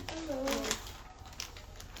 Hello.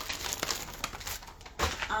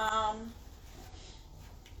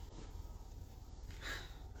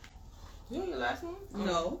 You know your last one?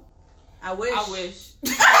 No. I wish.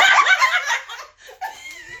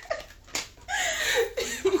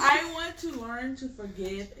 I want to learn to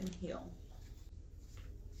forgive and heal.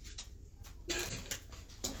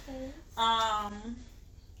 Okay. I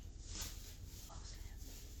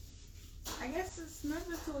guess it's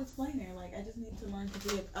nothing to explain there. Like, I just need to learn to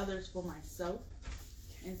forgive others for myself.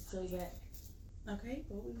 And so that, okay,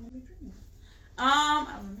 what we want to be drinking?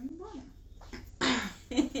 I remember mine.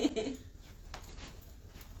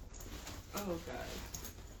 Oh God.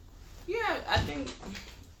 Yeah, I think.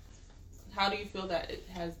 How do you feel that it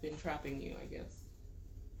has been trapping you? I guess.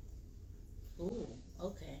 Ooh,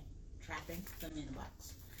 okay. Trapping. Put me in the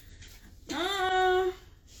box. I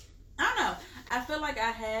don't know. I feel like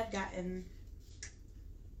I have gotten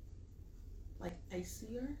like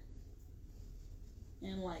icier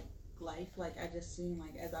in like life. Like I just seem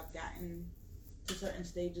like as I've gotten to certain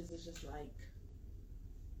stages, it's just like,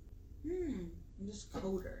 I'm just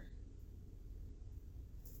colder.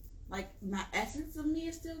 Like my essence of me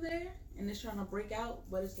is still there, and it's trying to break out,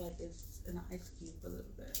 but it's like it's in an ice cube a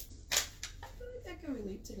little bit. I feel like I can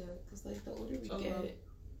relate to that because, like, the older we get,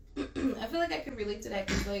 I feel like I can relate to that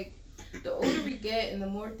because, like, the older we get and the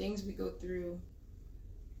more things we go through,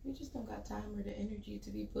 we just don't got time or the energy to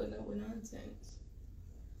be putting up with nonsense.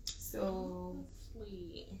 So,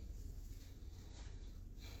 Sweet.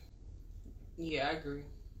 Yeah, I agree.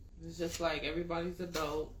 It's just like everybody's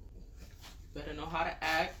adult. Better know how to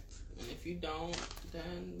act, and if you don't,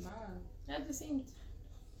 then bye. at the same time,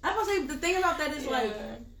 I was gonna say the thing about that is like,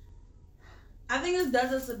 I think this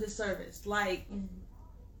does us a disservice. Like,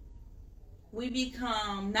 we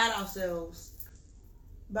become not ourselves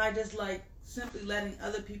by just like simply letting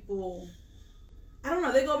other people. I don't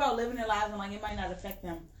know. They go about living their lives and like it might not affect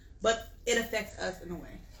them, but it affects us in a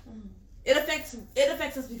way. It affects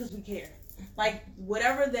us because we care. Like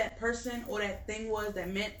whatever that person or that thing was that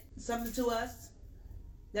meant something to us,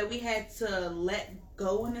 that we had to let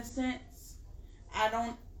go in a sense. I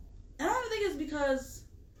don't think it's because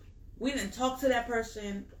we didn't talk to that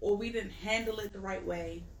person or we didn't handle it the right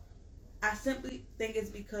way. I simply think it's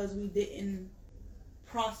because we didn't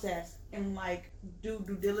process and like do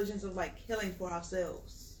due diligence of like healing for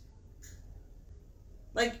ourselves.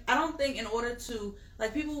 Like I don't think in order to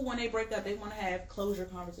like people when they break up they want to have closure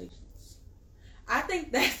conversations. I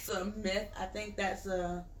think that's a myth. I think that's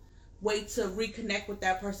a way to reconnect with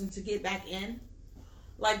that person to get back in.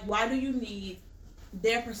 Like why do you need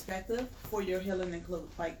their perspective for your healing and close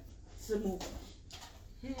like to move on?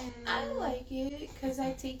 I like it because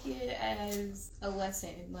I take it as a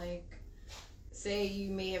lesson. Like, say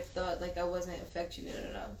you may have thought like I wasn't affectionate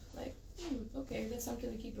enough. Like, okay, that's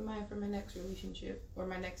something to keep in mind for my next relationship or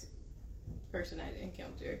my next person I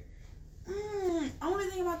encounter. Only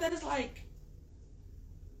thing about that is like,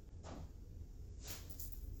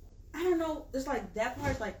 I don't know. It's like that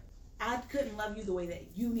part. Like I couldn't love you the way that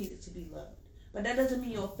you needed to be loved. But that doesn't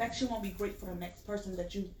mean your affection won't be great for the next person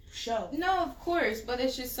that you show. No, of course, but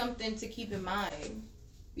it's just something to keep in mind.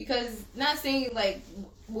 Because not saying like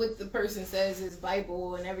what the person says is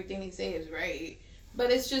Bible and everything they say is right, but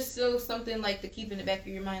it's just still something like to keep in the back of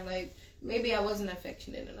your mind, like maybe I wasn't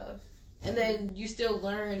affectionate enough. And then you still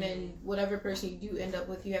learn, and whatever person you do end up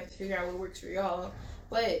with, you have to figure out what works for y'all.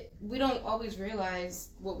 But we don't always realize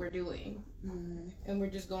what we're doing, and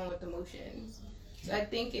we're just going with emotions. So I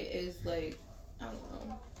think it is like, I don't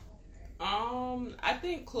know. I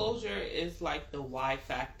think closure is like the why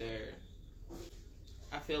factor.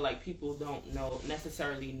 I feel like people don't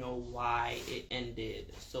necessarily know why it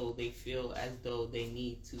ended, so they feel as though they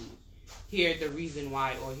need to hear the reason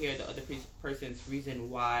why, or hear the other person's reason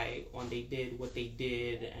why on they did what they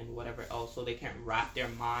did and whatever else, so they can't wrap their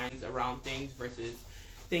minds around things versus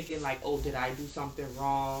thinking like, oh, did I do something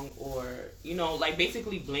wrong, or like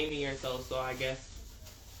basically blaming yourself. So I guess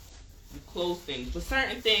you close things, but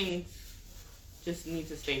certain things just need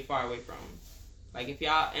to stay far away from. Like if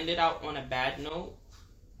y'all ended out on a bad note,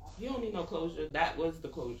 you don't need no closure. That was the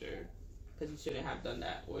closure, because you shouldn't have done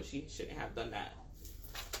that, or she shouldn't have done that.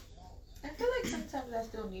 I feel like sometimes I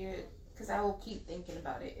still need it, because I will keep thinking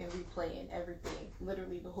about it and replaying everything,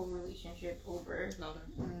 literally the whole relationship over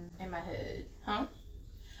in my head. Huh?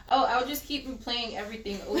 Oh, I'll just keep replaying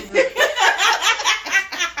everything over.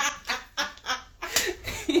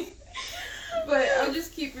 But I'll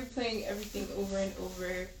just keep replaying everything over and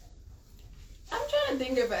over. I'm trying to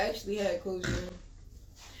think if I actually had closure.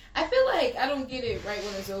 I feel like I don't get it right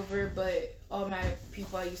when it's over, but all my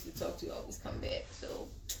people I used to talk to always come back. So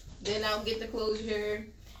then I'll get the closure,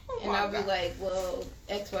 and I'll be like, well,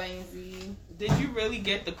 X, Y, and Z. Did you really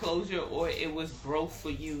get the closure, or it was growth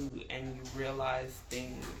for you and you realized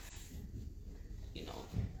things,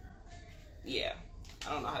 yeah.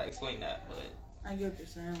 I don't know how to explain that, but I get what you're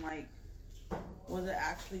saying. Like, was it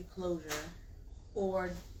actually closure?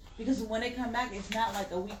 Or, because when they come back, it's not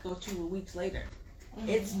like a week or 2 weeks later.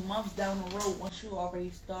 It's months down the road once you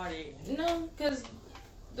already started. No, because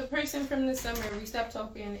the person from the summer, we stopped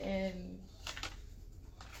talking in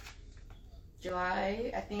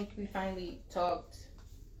July. I think we finally talked.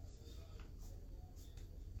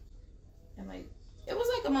 And it was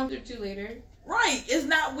like a month or 2 later. Right. It's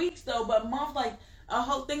not weeks though, but months. Like a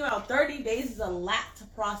whole thing about 30 days is a lot to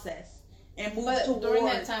process and move towards. But during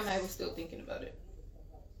that time, I was still thinking about it.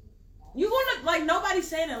 You're gonna, like, nobody's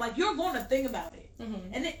saying it. Like, you're going to think about it.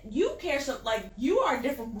 And then you care so, like, you are a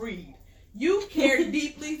different breed. You care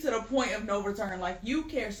deeply to the point of no return. Like, you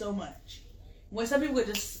care so much. When some people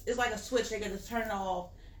it's like a switch. They can just turn it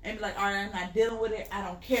off and be like, all right, I'm not dealing with it. I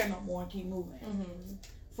don't care no more and keep moving.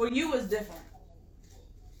 For you, it's different.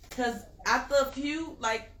 Because after a few,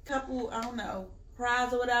 like, couple, I don't know,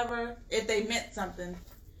 cries or whatever, if they meant something,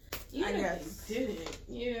 I guess. They did it.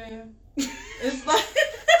 Yeah. It's like...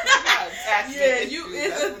 yeah, you.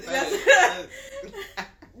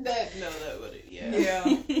 That would. Yeah. Yeah.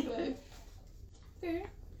 But, okay.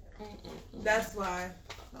 That's why.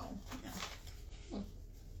 No. Yeah.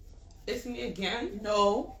 It's me again?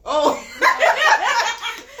 No. Oh.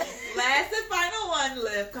 Last and final one,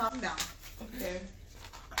 Liv. Calm down. Okay.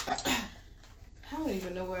 I don't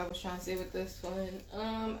even know what I was trying to say with this one.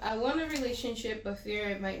 I want a relationship, but fear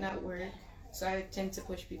it might not work, so I tend to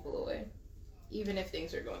push people away, even if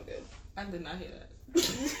things are going good. I did not hear that.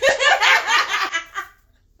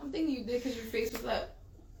 I'm thinking you did because your face was up.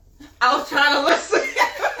 I was trying to listen.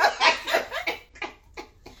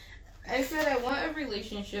 I said I want a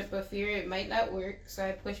relationship, but fear it might not work, so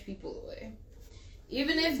I push people away.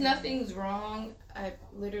 Even if nothing's wrong,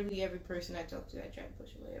 literally every person I talk to, I try to push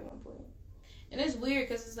away at one point. And it's weird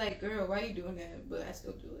because it's like, girl, why are you doing that? But I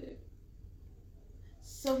still do it.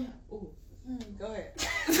 So, go ahead.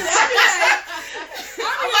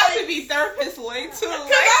 I'm about to be therapist way too. Because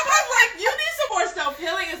I was like, you need some more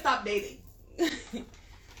self-healing and stop dating.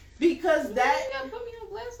 Because that... You gotta put me on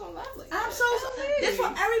blast on live like I'm that. so sorry. It's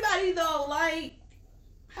for everybody though. Like,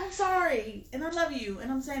 I'm sorry. And I love you. And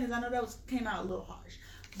I'm saying this, I know that came out a little harsh.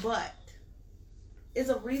 But it's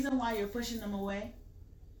a reason why you're pushing them away.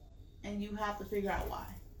 And you have to figure out why.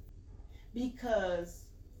 Because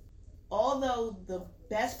although the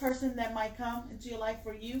best person that might come into your life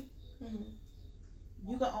for you,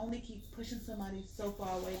 you can only keep pushing somebody so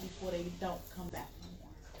far away before they don't come back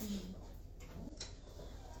anymore.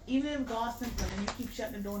 Even if God sent them and you keep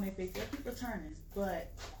shutting the door in their face, they'll keep returning.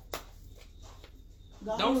 But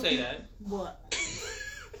God don't say that. What?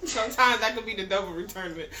 Sometimes that could be the double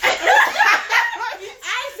returnment.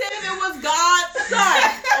 I said it was God's son,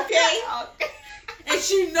 okay? And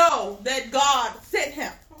she know that God sent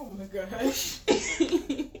him. Oh my gosh.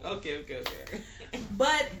 Okay.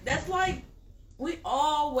 But that's like we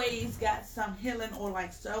always got some healing or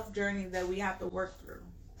like self journey that we have to work through.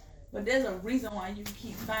 But there's a reason why you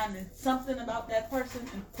keep finding something about that person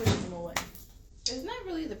and pushing them away. It's not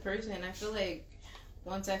really the person. I feel like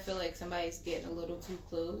once I feel like somebody's getting a little too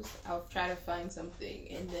close, I'll try to find something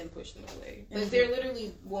and then push them away. But there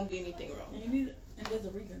literally won't be anything wrong. And there's a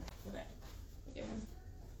reason for that. Yeah.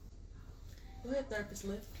 Go ahead, therapist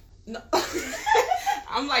Liv. No.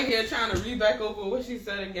 I'm like here trying to read back over what she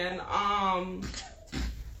said again.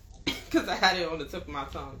 Because I had it on the tip of my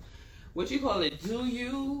tongue. What you call it? Do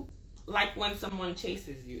you like when someone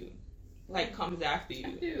chases you? Like comes after you?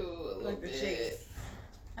 I do. Like the chase.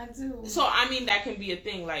 I do. So, I mean, that can be a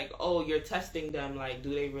thing. Like, oh, you're testing them. Like,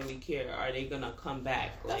 do they really care? Are they going to come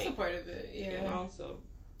back? That's like, a part of it, yeah. You know, so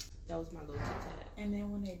that was my little tit-tat. And then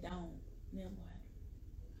when they don't, then what?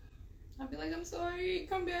 I'll be like, I'm sorry,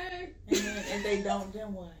 come back. And they don't,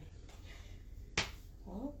 then what?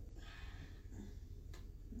 Well,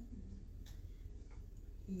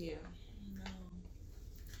 yeah. No.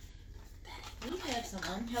 We have some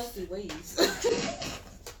unhealthy ways.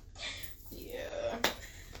 Yeah.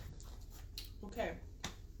 Okay.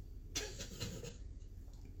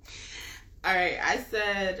 All right. I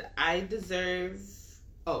said I deserve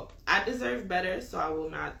better, so I will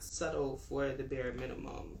not settle for the bare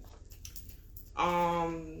minimum.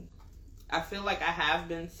 I feel like I have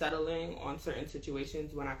been settling on certain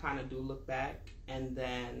situations when I kind of do look back, and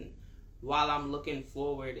then while I'm looking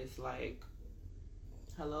forward, it's like,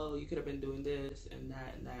 hello, you could have been doing this and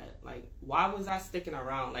that and that. Like, why was I sticking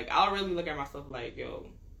around? Like, I'll really look at myself like, yo,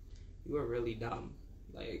 you were really dumb.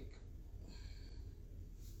 Like,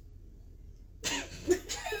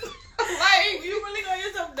 like, you really know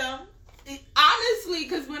yourself dumb? Honestly,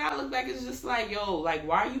 because when I look back, it's just like, yo, like,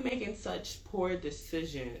 why are you making such poor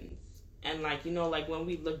decisions? And, like, you know, like, when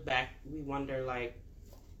we look back, we wonder, like,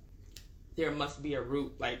 there must be a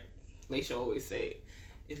root, like Laisha always say,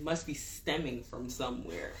 it must be stemming from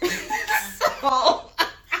somewhere. So,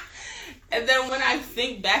 and then when I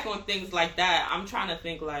think back on things like that, I'm trying to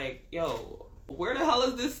think, like, yo, where the hell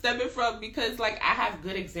is this stemming from? Because, like, I have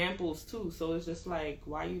good examples, too. So it's just like,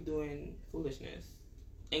 why are you doing foolishness?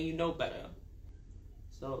 And you know better.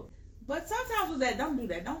 So. But sometimes with that, don't do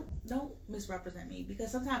that. Don't misrepresent me,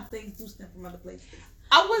 because sometimes things do stem from other places.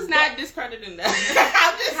 I was not discrediting that.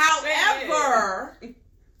 However,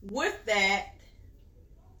 with that,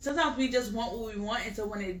 sometimes we just want what we want, and so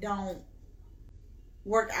when it don't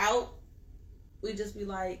work out, we just be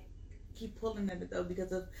like, keep pulling at it though,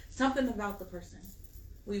 because of something about the person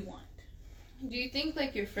we want. Do you think,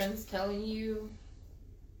 like, your friends telling you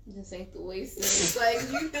this ain't the way? So like,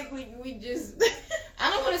 do you think we just? I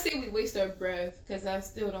don't want to say we waste our breath, because I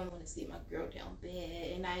still don't want to see my girl down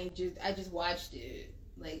bad, and I just watched it.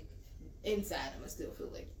 Like, inside, I still feel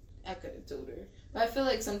like I could have told her, but I feel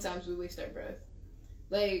like sometimes we waste our breath.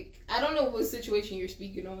 Like, I don't know what situation you're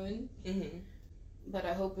speaking on, but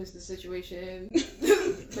I hope it's the situation that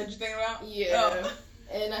you're thinking about. Yeah,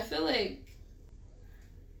 and I feel like,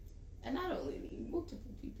 and not only me,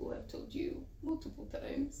 multiple people have told you multiple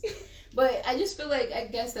times, but I just feel like, I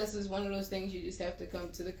guess that's just one of those things you just have to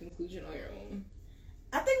come to the conclusion on your own.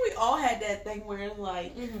 I think we all had that thing where it's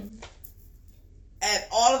like, at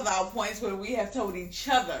all of our points where we have told each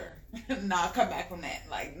other, nah, come back from that.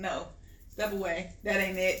 Like, no, step away. That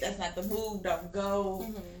ain't it. That's not the move. Don't go.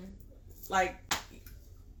 Like,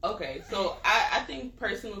 okay, so I think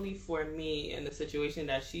personally for me, in the situation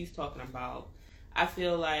that she's talking about, I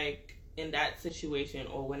feel like in that situation,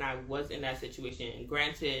 or when I was in that situation,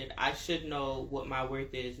 granted, I should know what my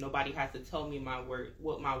worth is. Nobody has to tell me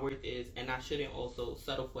what my worth is, and I shouldn't also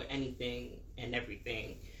settle for anything and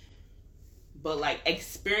everything. But, like,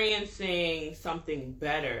 experiencing something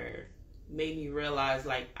better made me realize,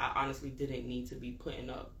 like, I honestly didn't need to be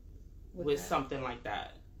putting up with something like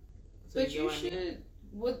that. So but you should,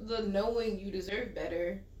 with the knowing you deserve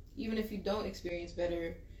better, even if you don't experience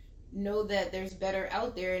better, know that there's better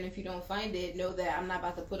out there, and if you don't find it, know that I'm not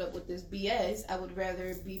about to put up with this BS. I would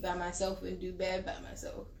rather be by myself and do bad by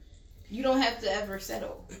myself. You don't have to ever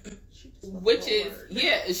settle. Which is,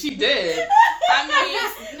 yeah, she did. I mean,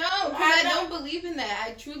 no, because I don't believe in that.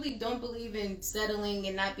 I truly don't believe in settling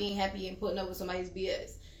and not being happy and putting up with somebody's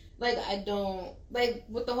BS. Like, I don't, like,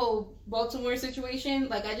 with the whole Baltimore situation,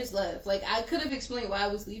 like, I just left. Like, I could have explained why I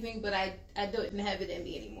was leaving, but I don't have it in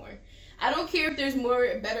me anymore. I don't care if there's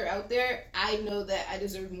more better out there. I know that I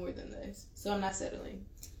deserve more than this, so I'm not settling.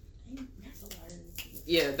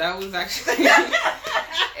 Yeah, that was actually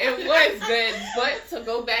it was good. But to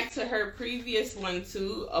go back to her previous one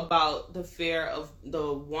too about the fear of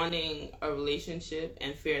the wanting a relationship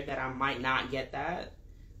and fear that I might not get that,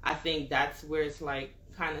 I think that's where it's like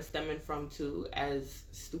kind of stemming from too, as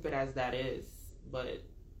stupid as that is. But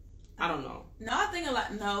I don't know. No, I think a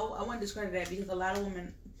lot. No, I wouldn't discredit that because a lot of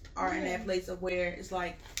women are in that place of where it's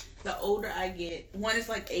like the older I get, one is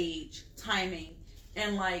like age, timing,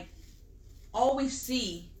 and like all we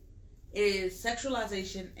see is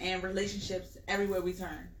sexualization and relationships everywhere we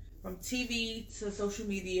turn, from TV to social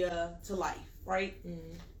media to life, right?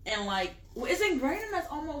 And like it's ingrained in us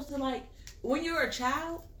almost to like when you're a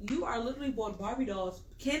child, you are literally bought Barbie dolls,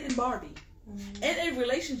 Ken and Barbie, in a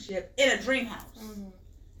relationship in a dream house.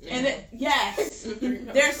 And yes,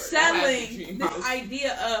 they're selling this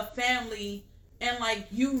idea of family and like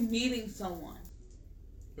you needing someone.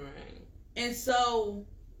 Right. And so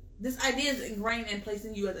this idea is ingrained and placed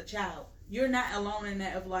in you as a child. You're not alone in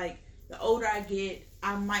that of like, the older I get,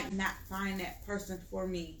 I might not find that person for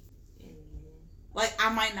me. Like,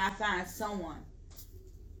 I might not find someone.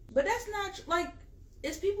 But that's not, like,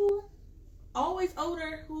 it's people always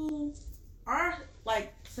older who are,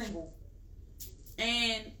 like, single.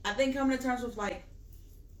 And I think coming to terms with, like,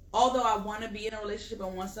 although I want to be in a relationship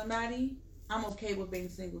and want somebody, I'm okay with being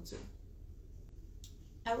single, too.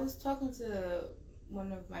 I was talking to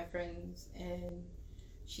one of my friends, and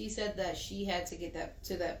she said that she had to get that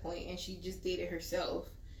to that point, and she just dated herself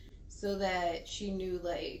so that she knew,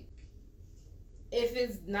 like, if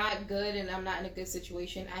it's not good and I'm not in a good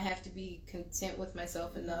situation, I have to be content with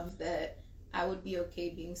myself enough that I would be okay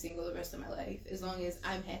being single the rest of my life, as long as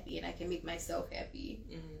I'm happy and I can make myself happy.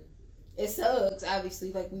 It sucks,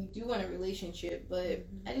 obviously, like, we do want a relationship, but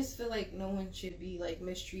I just feel like no one should be, like,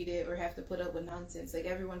 mistreated or have to put up with nonsense. Like,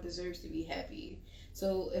 everyone deserves to be happy.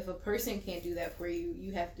 So if a person can't do that for you,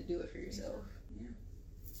 you have to do it for yourself.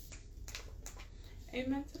 Yeah.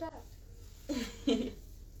 Amen to that.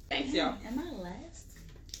 Thanks, y'all. Am I last?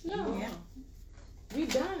 No. Yeah. We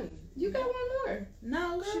done. You got one more.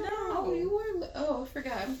 No, she don't. Oh, you were. Oh, I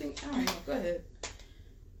forgot. I'm thinking. I don't know. Go ahead.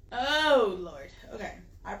 Oh, Lord. Okay.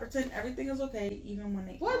 I pretend everything is okay even when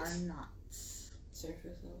they What? are not.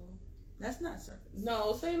 Surface level. That's not surface.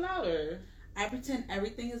 No, say louder. I pretend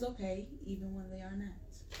everything is okay even when they are not.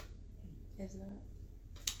 It's not.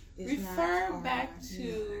 It's Refer not back or to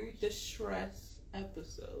not. the stress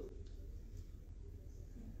episode.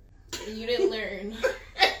 You didn't learn.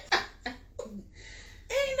 I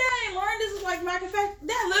ain't learned. This is like my confession.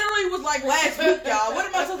 That literally was like last week, y'all. What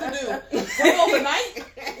am I supposed to do? Sleep overnight?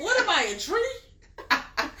 What am I, a tree?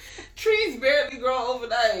 Trees barely grow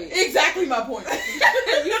overnight. Exactly my point.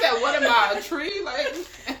 You said, what am I, a tree? Like,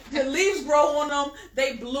 The leaves grow on them.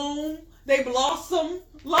 They bloom. They blossom.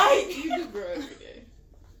 Like, You do grow every day.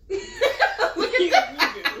 look at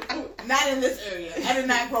that. You do. not in this area. I did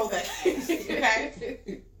not grow that.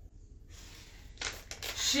 Okay?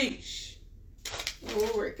 Sheesh.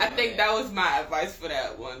 We're working I on think it. that was my advice for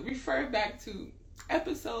that one. Refer back to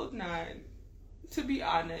episode 9. To be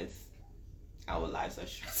honest, our lives are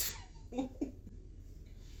stressful.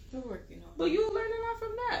 We're working on it. But you'll learn a lot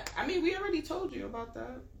from that. I mean, we already told you about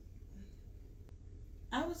that.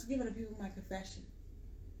 I was giving the people my confession.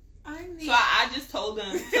 I need. So I just told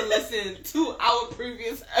them to listen to our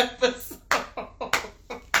previous episode. I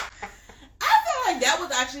feel like that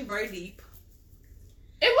was actually very deep.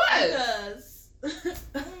 It was. Because.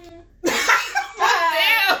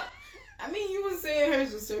 Damn. I mean, you were saying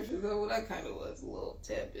hers was surface level. That kind of was a little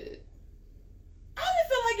tad bit. I didn't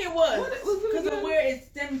feel like it was. What Because again? of where it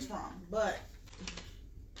stems from. But.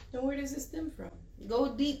 Then where does it stem from?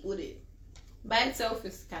 Go deep with it. By itself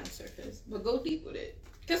is kind of surface, but go deep with it.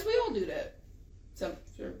 Because we all do that. To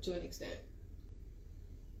an extent.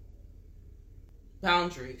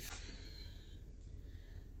 Boundaries.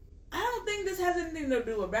 I don't think this has anything to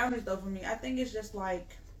do with boundaries, though, for me. I think it's just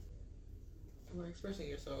like. We're expressing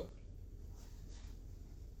yourself.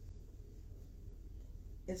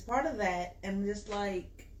 It's part of that. And just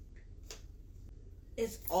like.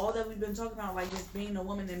 It's all that we've been talking about. Like, just being a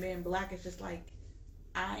woman and being black. It's just like.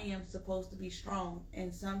 I am supposed to be strong.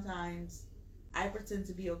 And sometimes I pretend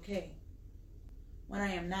to be okay. When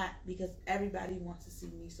I am not. Because everybody wants to see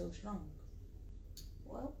me so strong.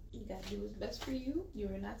 Well, you gotta do what's best for you. You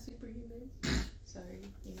are not superhuman. Sorry.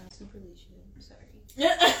 You're not superlegion. I'm sorry.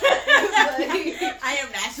 I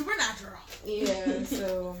am not supernatural. Yeah,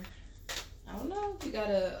 so I don't know. You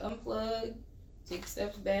gotta unplug, take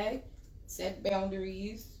steps back, set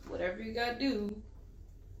boundaries, whatever you gotta do.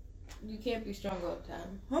 You can't be strong all the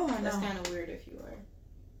time. Oh, I That's know. kind of weird if you are.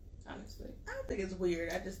 honestly. I don't think it's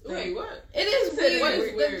weird. I just think... Wait, what? It is said it weird.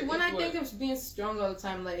 is weird. When I It's think what? of being strong all the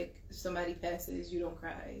time, like if somebody passes, you don't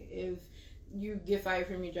cry. If you get fired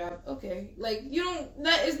from your job, okay. Like you don't.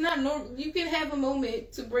 That is not normal. You can have a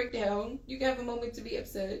moment to break down. You can have a moment to be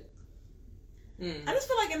upset. Mm. I just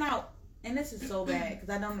feel like and this is so bad because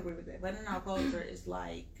I don't agree with it, but in our culture, it's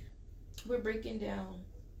like We're breaking down.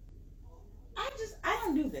 I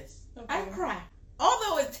don't do this. Okay. I cry,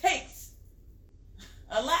 although it takes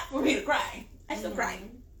a lot for me to cry. I still cry.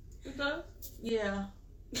 It does? Yeah,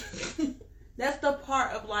 that's the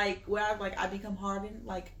part of like where I become hardened.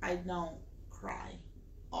 Like I don't cry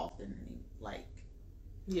often. Like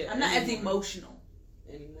Yeah. I'm not as anymore. emotional.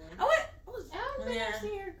 Anymore. I was. I don't think Yeah. I've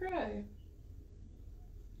seen her cry.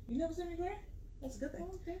 You never seen me cry? That's a good I thing.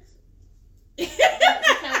 don't think so. I'm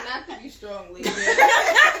trying not to be strong, lady.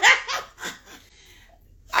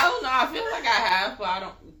 I don't know. I feel like I have, but I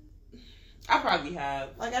don't. I probably have.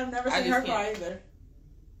 Like I've never I seen just her cry can't. either.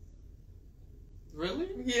 Really?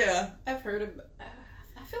 Yeah. I've heard of.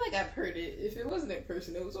 I feel like I've heard it. If it wasn't in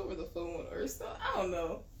person, it was over the phone or something. I don't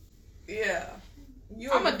know. Yeah.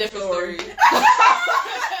 I'm a different story.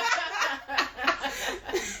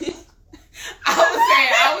 I was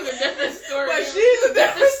saying I was a different story. But she's a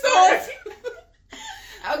different story.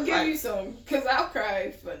 I'll give Right. you some, cause I'll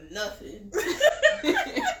cry for nothing.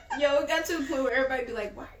 Yo, it got to the point where everybody be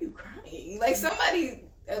like, "Why are you crying?" Like somebody,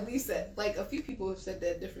 at least said, like a few people have said that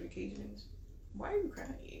at different occasions. Why are you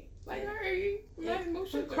crying? Like, alright, my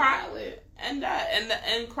emotions are Cry. valid.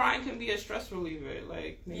 And crying can be a stress reliever.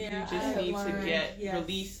 Like maybe Yeah, you I just have need to learned,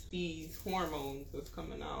 release these hormones that's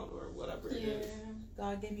coming out or whatever it Yeah, is.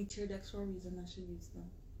 God gave me tear ducts for a reason. I should use them.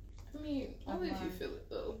 I mean, only if you Online. feel it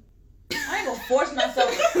though. I ain't gonna force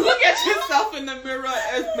myself. Look at yourself in the mirror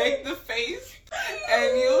and make the face,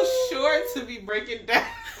 and you're sure to be breaking down.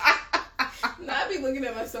 Nah, I be looking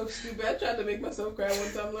at myself stupid. I tried to make myself cry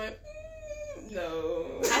one time, like,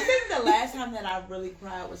 no. I think the last time that I really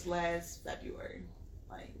cried was last February.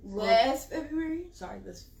 Like Last February? sorry,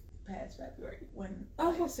 this past February when. I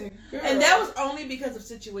was gonna say, girl. And that was only because of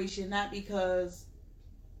situation, not because.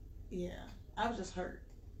 Yeah, I was just hurt.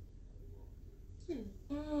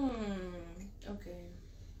 Okay.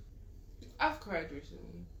 I've cried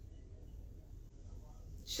recently.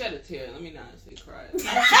 Shed a tear. Let me not say cry.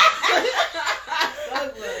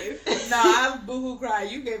 Thug life. No, I boohoo cry.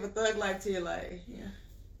 You gave a thug life tear, like yeah.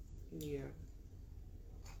 Yeah.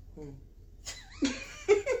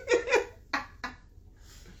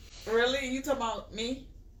 Really? You talking about me?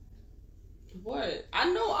 What?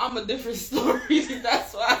 I know I'm a different story.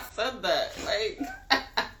 That's why I said that. Like,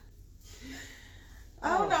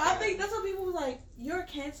 I don't know. I think that's what people were like. You're a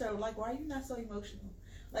Cancer. Like, why are you not so emotional?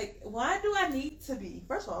 Like, why do I need to be?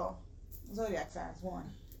 First of all, zodiac signs one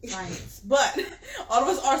science, but all of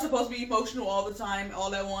us are supposed to be emotional all the time,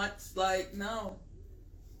 all at once. Like, no.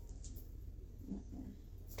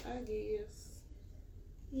 I guess.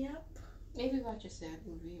 Yep. Maybe watch a sad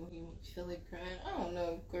movie when you feel like crying. I don't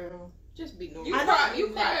know, girl. Just be normal. You I cry. know, You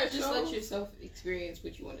cry. Just so let yourself experience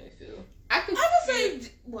what you want to feel. I could. I would feel,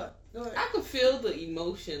 say what? Go ahead. I could feel the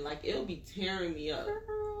emotion. Like it'll be tearing me up.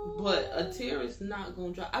 But a tear is not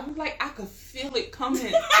gonna dry. I be like, I could feel it coming.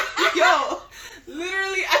 Yo,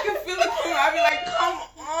 literally, I can feel it coming. I be like,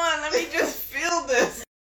 come on, let me just feel this.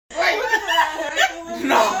 Like,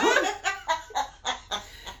 no.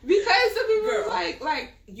 Because some people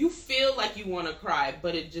like you feel like you want to cry,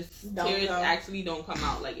 but it just Don't tears go. actually don't come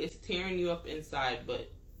out. Like it's tearing you up inside,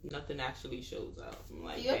 but nothing actually shows out. I'm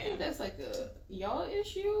like, Do y'all damn. think that's like a y'all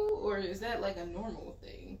issue, or is that like a normal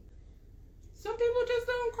thing? Some people just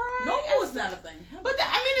don't cry. Normal is not a thing. But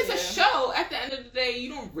it's a show. At the end of the day, you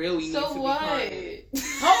don't really need to So be what? crying.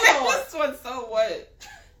 Hold on. This one, so what?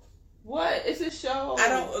 What? It's a show. I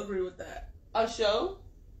don't agree with that. A show?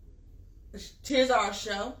 Tears are a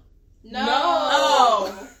show. No.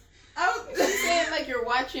 Oh. She's saying like you're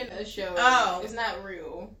watching a show. Oh. It's not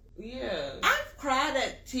real. Yeah. I've cried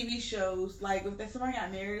at TV shows, like if somebody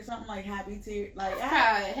got married or something, like happy tears, like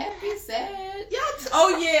Cry, happy, sad.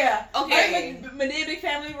 oh yeah, Okay. like Medea Big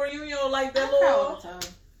Family Reunion, or like I that cry all little. the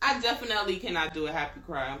time. I definitely cannot do a happy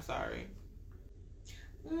cry. I'm sorry.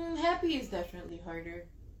 Happy is definitely harder.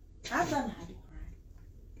 I've done happy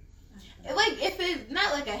cry. Like if it's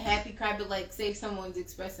not like a happy cry, but like say someone's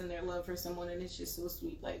expressing their love for someone and it's just so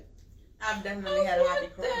sweet. Like I've definitely had a happy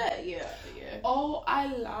want cry. that. Yeah. Oh, I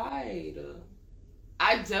lied.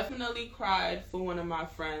 I definitely cried for one of my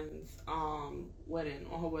friends' wedding,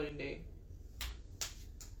 on her wedding day.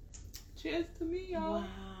 Cheers to me, y'all. Wow.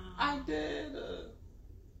 I did.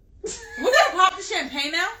 We're gonna pop the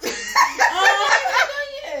champagne now. Oh, I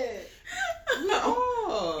haven't done yet.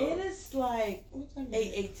 No. It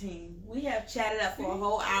 8:18. We have chatted up for a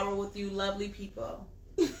whole hour with you lovely people.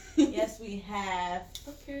 Yes, we have.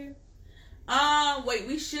 Okay. Wait,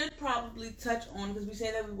 we should probably touch on, because we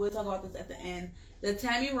said that we would talk about this at the end, the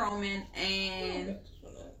Tammy Roman and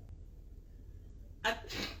I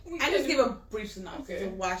just give a brief synopsis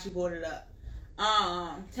of why she brought it up.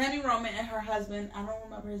 Tammy Roman and her husband, I don't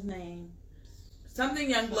remember his name.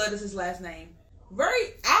 Something Youngblood is his last name.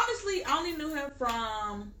 Very honestly, I only knew him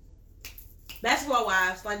from Basketball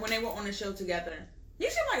Wives, like when they were on the show together. He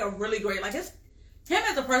seemed like a really great, like him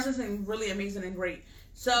as a person seemed really amazing and great.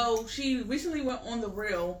 So she recently went on The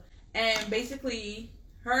Real, and basically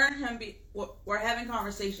her and him were having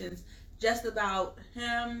conversations just about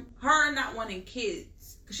her not wanting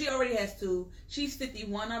kids, because she already has two. She's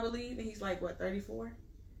 51, I believe, and he's like, what, 34?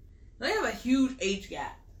 They have a huge age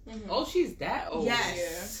gap. Mm-hmm. Oh, she's that old.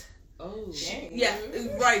 Yes. Yeah. Oh, dang. Yeah,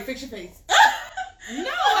 right. Fix your face.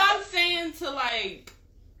 No, I'm saying to like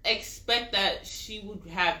expect that she would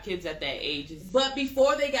have kids at that age. But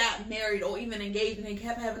before they got married or even engaged, and they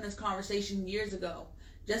kept having this conversation years ago,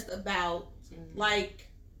 just about like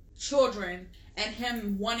children and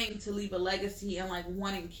him wanting to leave a legacy and like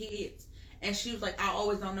wanting kids. And she was like, I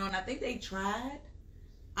always don't know. And I think they tried.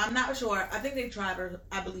 I'm not sure. I think they tried her,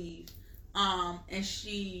 I believe. And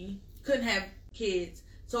she couldn't have kids.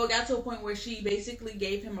 So it got to a point where she basically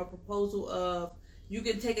gave him a proposal of, you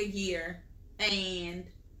can take a year and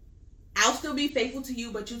I'll still be faithful to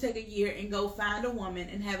you, but you take a year and go find a woman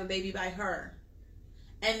and have a baby by her.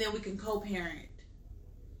 And then we can co-parent.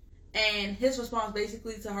 And his response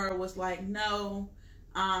basically to her was like, no,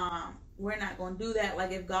 we're not going to do that.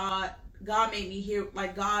 Like, if God made me here,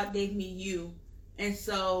 like God gave me you. And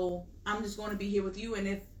so I'm just going to be here with you. And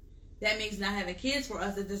if that means not having kids for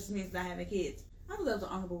us, it just means not having kids. I thought that was an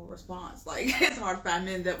honorable response. Like, it's hard to find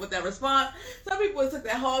men with that response. Some people took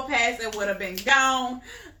that whole pass and would have been gone.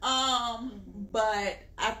 But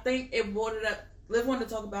I think it brought it up. Liv wanted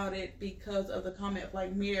to talk about it because of the comment of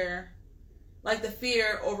like like the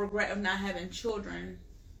fear or regret of not having children.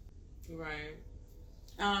 Right.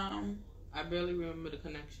 I barely remember the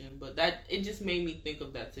connection, but that it just made me think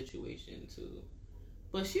of that situation too.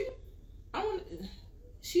 But she's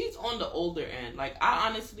on the older end. Like, I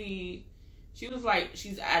honestly, she was like,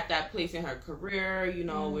 she's at that place in her career, you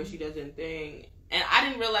know, where she doesn't think, and I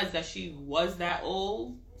didn't realize that she was that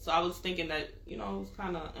old. So I was thinking that, you know, it was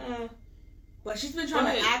kind of, But she's been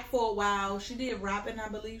trying to act for a while. She did rapping, I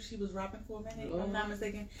believe. She was rapping for a minute, if I'm not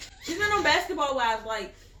mistaken. She's been on Basketball Wives.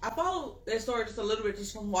 Like, I followed their story just a little bit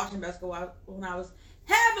just from watching Basketball Wives when I was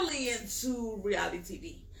heavily into reality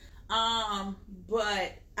TV.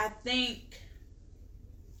 But I think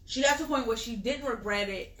she got to a point where she didn't regret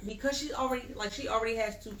it because she already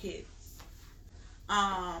has 2 kids.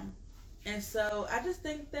 And so I just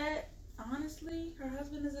think that, honestly, her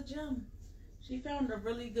husband is a gem. She found a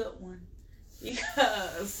really good one.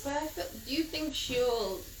 Because, do you think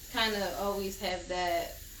she'll kind of always have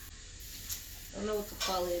that, I don't know what to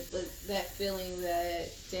call it, but that feeling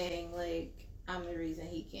that, dang, like, I'm the reason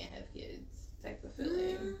he can't have kids type of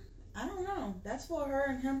feeling? I don't know. That's for her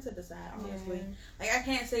and him to decide, honestly. Yeah. Like, I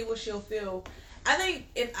can't say what she'll feel. I think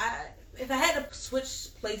if I had to switch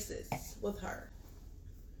places with her,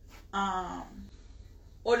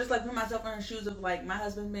 or just like put myself in her shoes of like my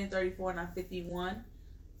husband being 34 and I'm 51,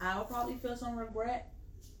 I would probably feel some regret.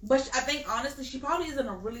 But I think honestly, she probably is in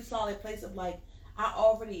a really solid place of like, I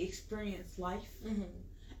already experienced life,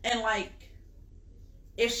 and like,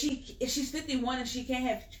 if she's 51 and she can't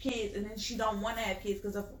have kids, and then she don't want to have kids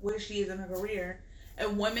because of where she is in her career,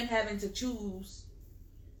 and women having to choose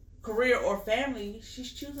career or family,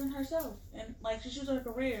 she's choosing herself, and like she's choosing her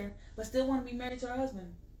career, but still want to be married to her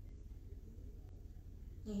husband.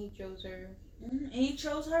 And he chose her. And he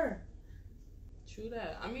chose her. True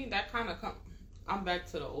that. I mean, that kind of I'm back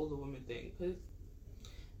to the older woman thing, because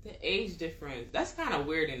the age difference, that's kind of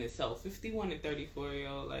weird in itself. 51 and 34,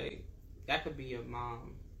 yo, like, that could be your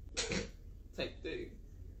mom type thing.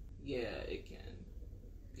 Yeah, it can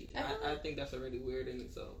be. I think that's already weird in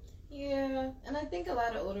itself. Yeah, and I think a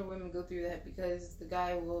lot of older women go through that because the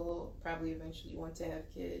guy will probably eventually want to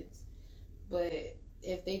have kids. But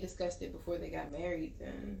if they discussed it before they got married,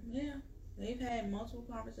 then... Yeah, they've had multiple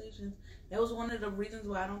conversations. That was one of the reasons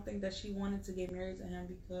why I don't think that she wanted to get married to him,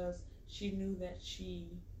 because she knew that she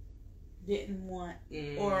didn't want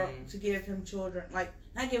or to give him children. Like,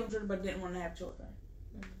 not give him children, but didn't want to have children.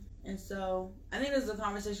 And so I think this is a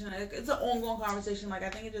conversation, it's an ongoing conversation. Like, I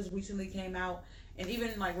think it just recently came out, and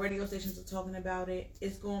even like radio stations are talking about it.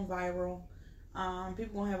 It's going viral.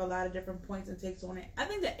 People gonna have a lot of different points and takes on it. I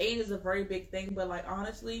think that 8 is a very big thing, but like,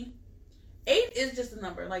 honestly, 8 is just a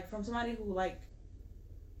number. Like, from somebody who like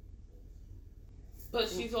But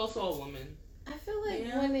she's also a woman. I feel like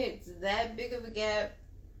when it's that big of a gap,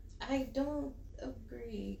 I don't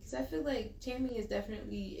agree. Because I feel like Tammy has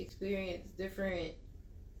definitely experienced different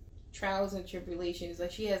trials and tribulations.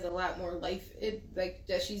 Like, she has a lot more life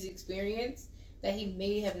that she's experienced that he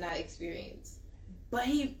may have not experienced. But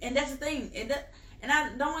and that's the thing. And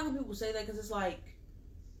I don't like when people say that, because it's like,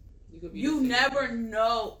 you never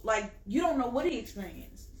know. Like, you don't know what he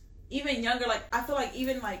experienced. Even younger, like, I feel like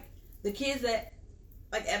even, like, the kids that,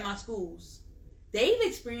 like, at my schools, they've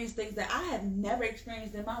experienced things that I have never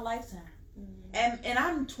experienced in my lifetime. Mm-hmm. And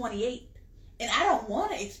I'm 28. And I don't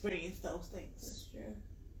want to experience those things. That's true.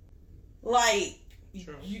 Like,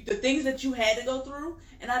 the things that you had to go through.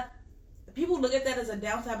 And people look at that as a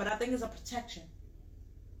downside, but I think it's a protection.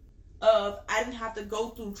 I didn't have to go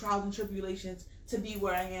through trials and tribulations to be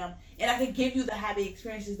where I am. And I can give you the happy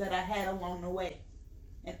experiences that I had along the way.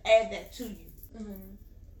 And add that to you. Mm-hmm.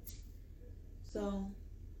 So,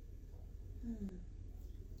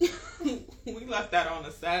 we left that on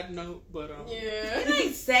a sad note, but it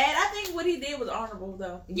ain't sad. I think what he did was honorable,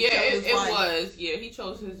 though. Yeah, it was. Yeah, he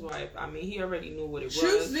chose his wife. I mean, he already knew what it was.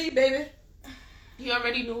 Choose me, baby. He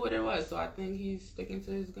already knew what it was, so I think he's sticking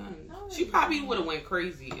to his guns. She probably would have went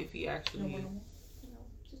crazy if he actually. No,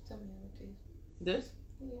 just tell me how it tastes. This?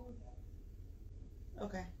 Yeah.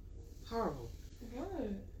 Okay. Horrible. What?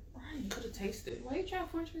 You could have tasted. Why are you trying to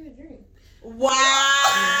force me to drink? Wow!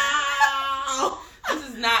 This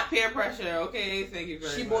is not peer pressure, okay? Thank you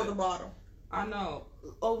very much. She bought the bottle. I know.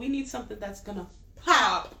 Oh, we need something that's gonna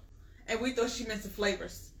pop. And we thought she meant the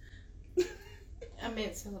flavors. I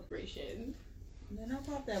meant celebration. Then I'll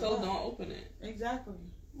pop that So bottle. don't open it. Exactly.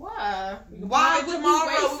 Why? Why would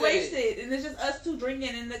tomorrow we waste it? And it's just us two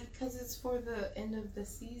drinking because it's for the end of the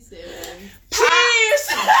season. Cheers!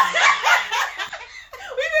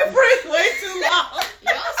 We've been friends way too long.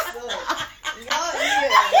 Y'all suck.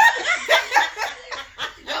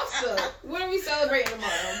 Y'all suck. When are we celebrating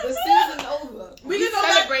tomorrow? The season's over. We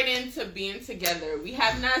celebrating to being together. We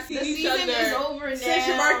have not seen each other. The season is over now. Since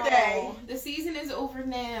your birthday. The season is over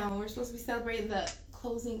now. We're supposed to be celebrating the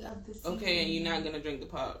closing of the season. Okay, and you're not gonna drink the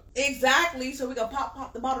pop. Exactly. So we gonna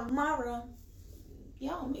pop the bottle tomorrow.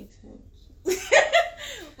 Y'all make sense.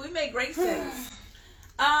 We make great sense.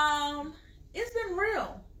 It's been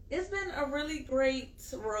real. It's been a really great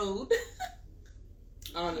road.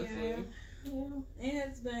 Honestly. Yeah.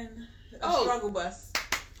 It's been a struggle bus.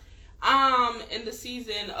 And the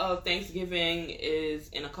season of Thanksgiving is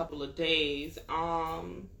in a couple of days.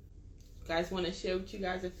 Guys want to share what you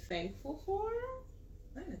guys are thankful for?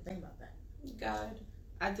 I didn't think about that. God.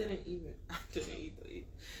 I didn't either.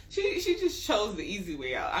 She just chose the easy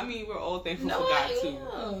way out. I mean, we're all thankful for God too.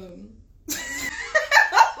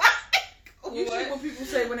 You see what people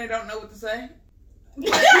say when they don't know what to say?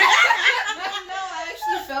 No, I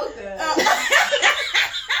actually felt that.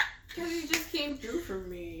 Because he just came through for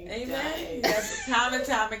me. Amen. Yes, time and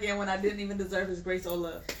time again when I didn't even deserve his grace or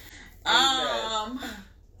love. I'm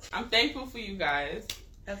thankful for you guys.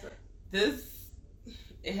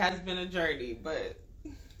 It has been a journey, but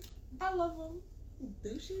I love them.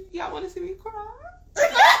 Do she? Y'all want to see me cry?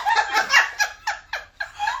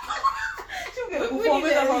 She'll get a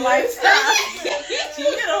performance of her lifetime.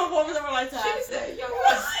 She'll get a performance of her lifetime. She said, yo,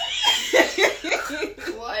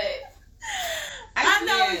 what? I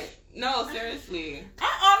know. No, seriously.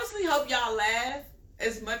 I honestly hope y'all laugh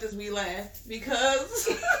as much as we laugh, because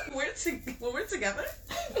when we're together,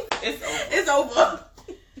 it's over.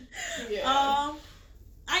 Yeah.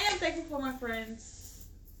 I am thankful for my friends.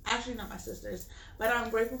 Actually, not my sisters, but I'm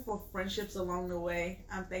grateful for friendships along the way.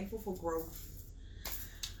 I'm thankful for growth.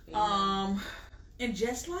 And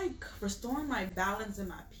just like restoring my balance and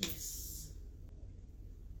my peace.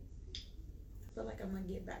 I feel like I'm gonna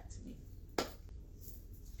get back to me.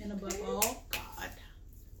 And above all, God.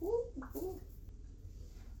 Ooh, ooh.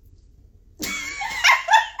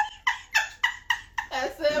 I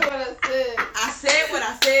said what I said. I said what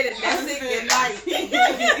I said, and that's it. Good night.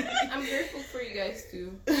 I'm grateful for you guys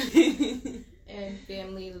too. And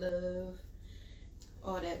family, love,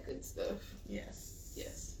 all that good stuff. Yes.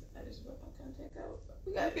 Yes. I just put my contact out.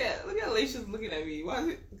 Look at Alicia's looking at me. Why is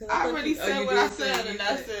it? I already said what I said, and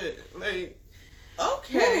that's it. Like,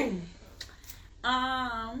 okay.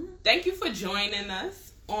 Thank you for joining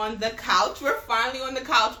us on the couch. We're finally on the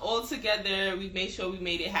couch all together. We made sure we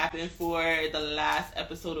made it happen for the last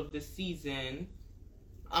episode of the season.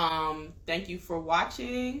 Thank you for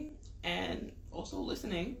watching and also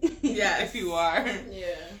listening. Yes. If you are.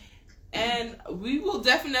 Yeah. And we will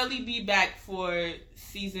definitely be back for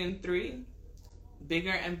season 3,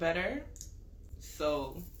 bigger and better.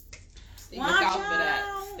 So Look out for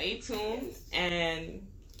that. Stay tuned and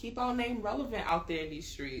keep our name relevant out there in these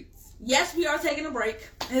streets. Yes, we are taking a break.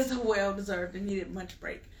 It's a well-deserved and needed much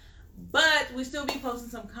break. But we still be posting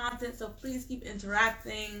some content, so please keep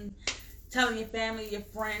interacting, telling your family, your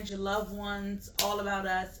friends, your loved ones all about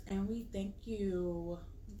us, and we thank you.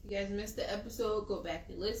 If you guys missed the episode, go back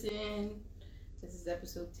and listen. This is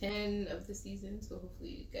episode 10 of the season, so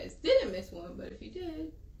hopefully you guys didn't miss one, but if you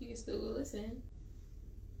did, you can still go listen.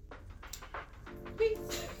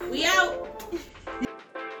 Peace. We out.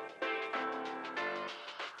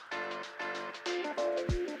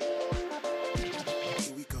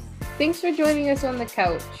 Thanks for joining us on the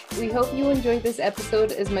couch. We hope you enjoyed this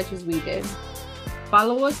episode as much as we did.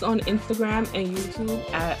 Follow us on Instagram and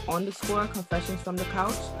YouTube at _Confessions from the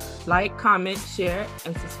Couch. Like, comment, share,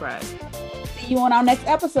 and subscribe. See you on our next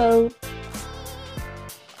episode.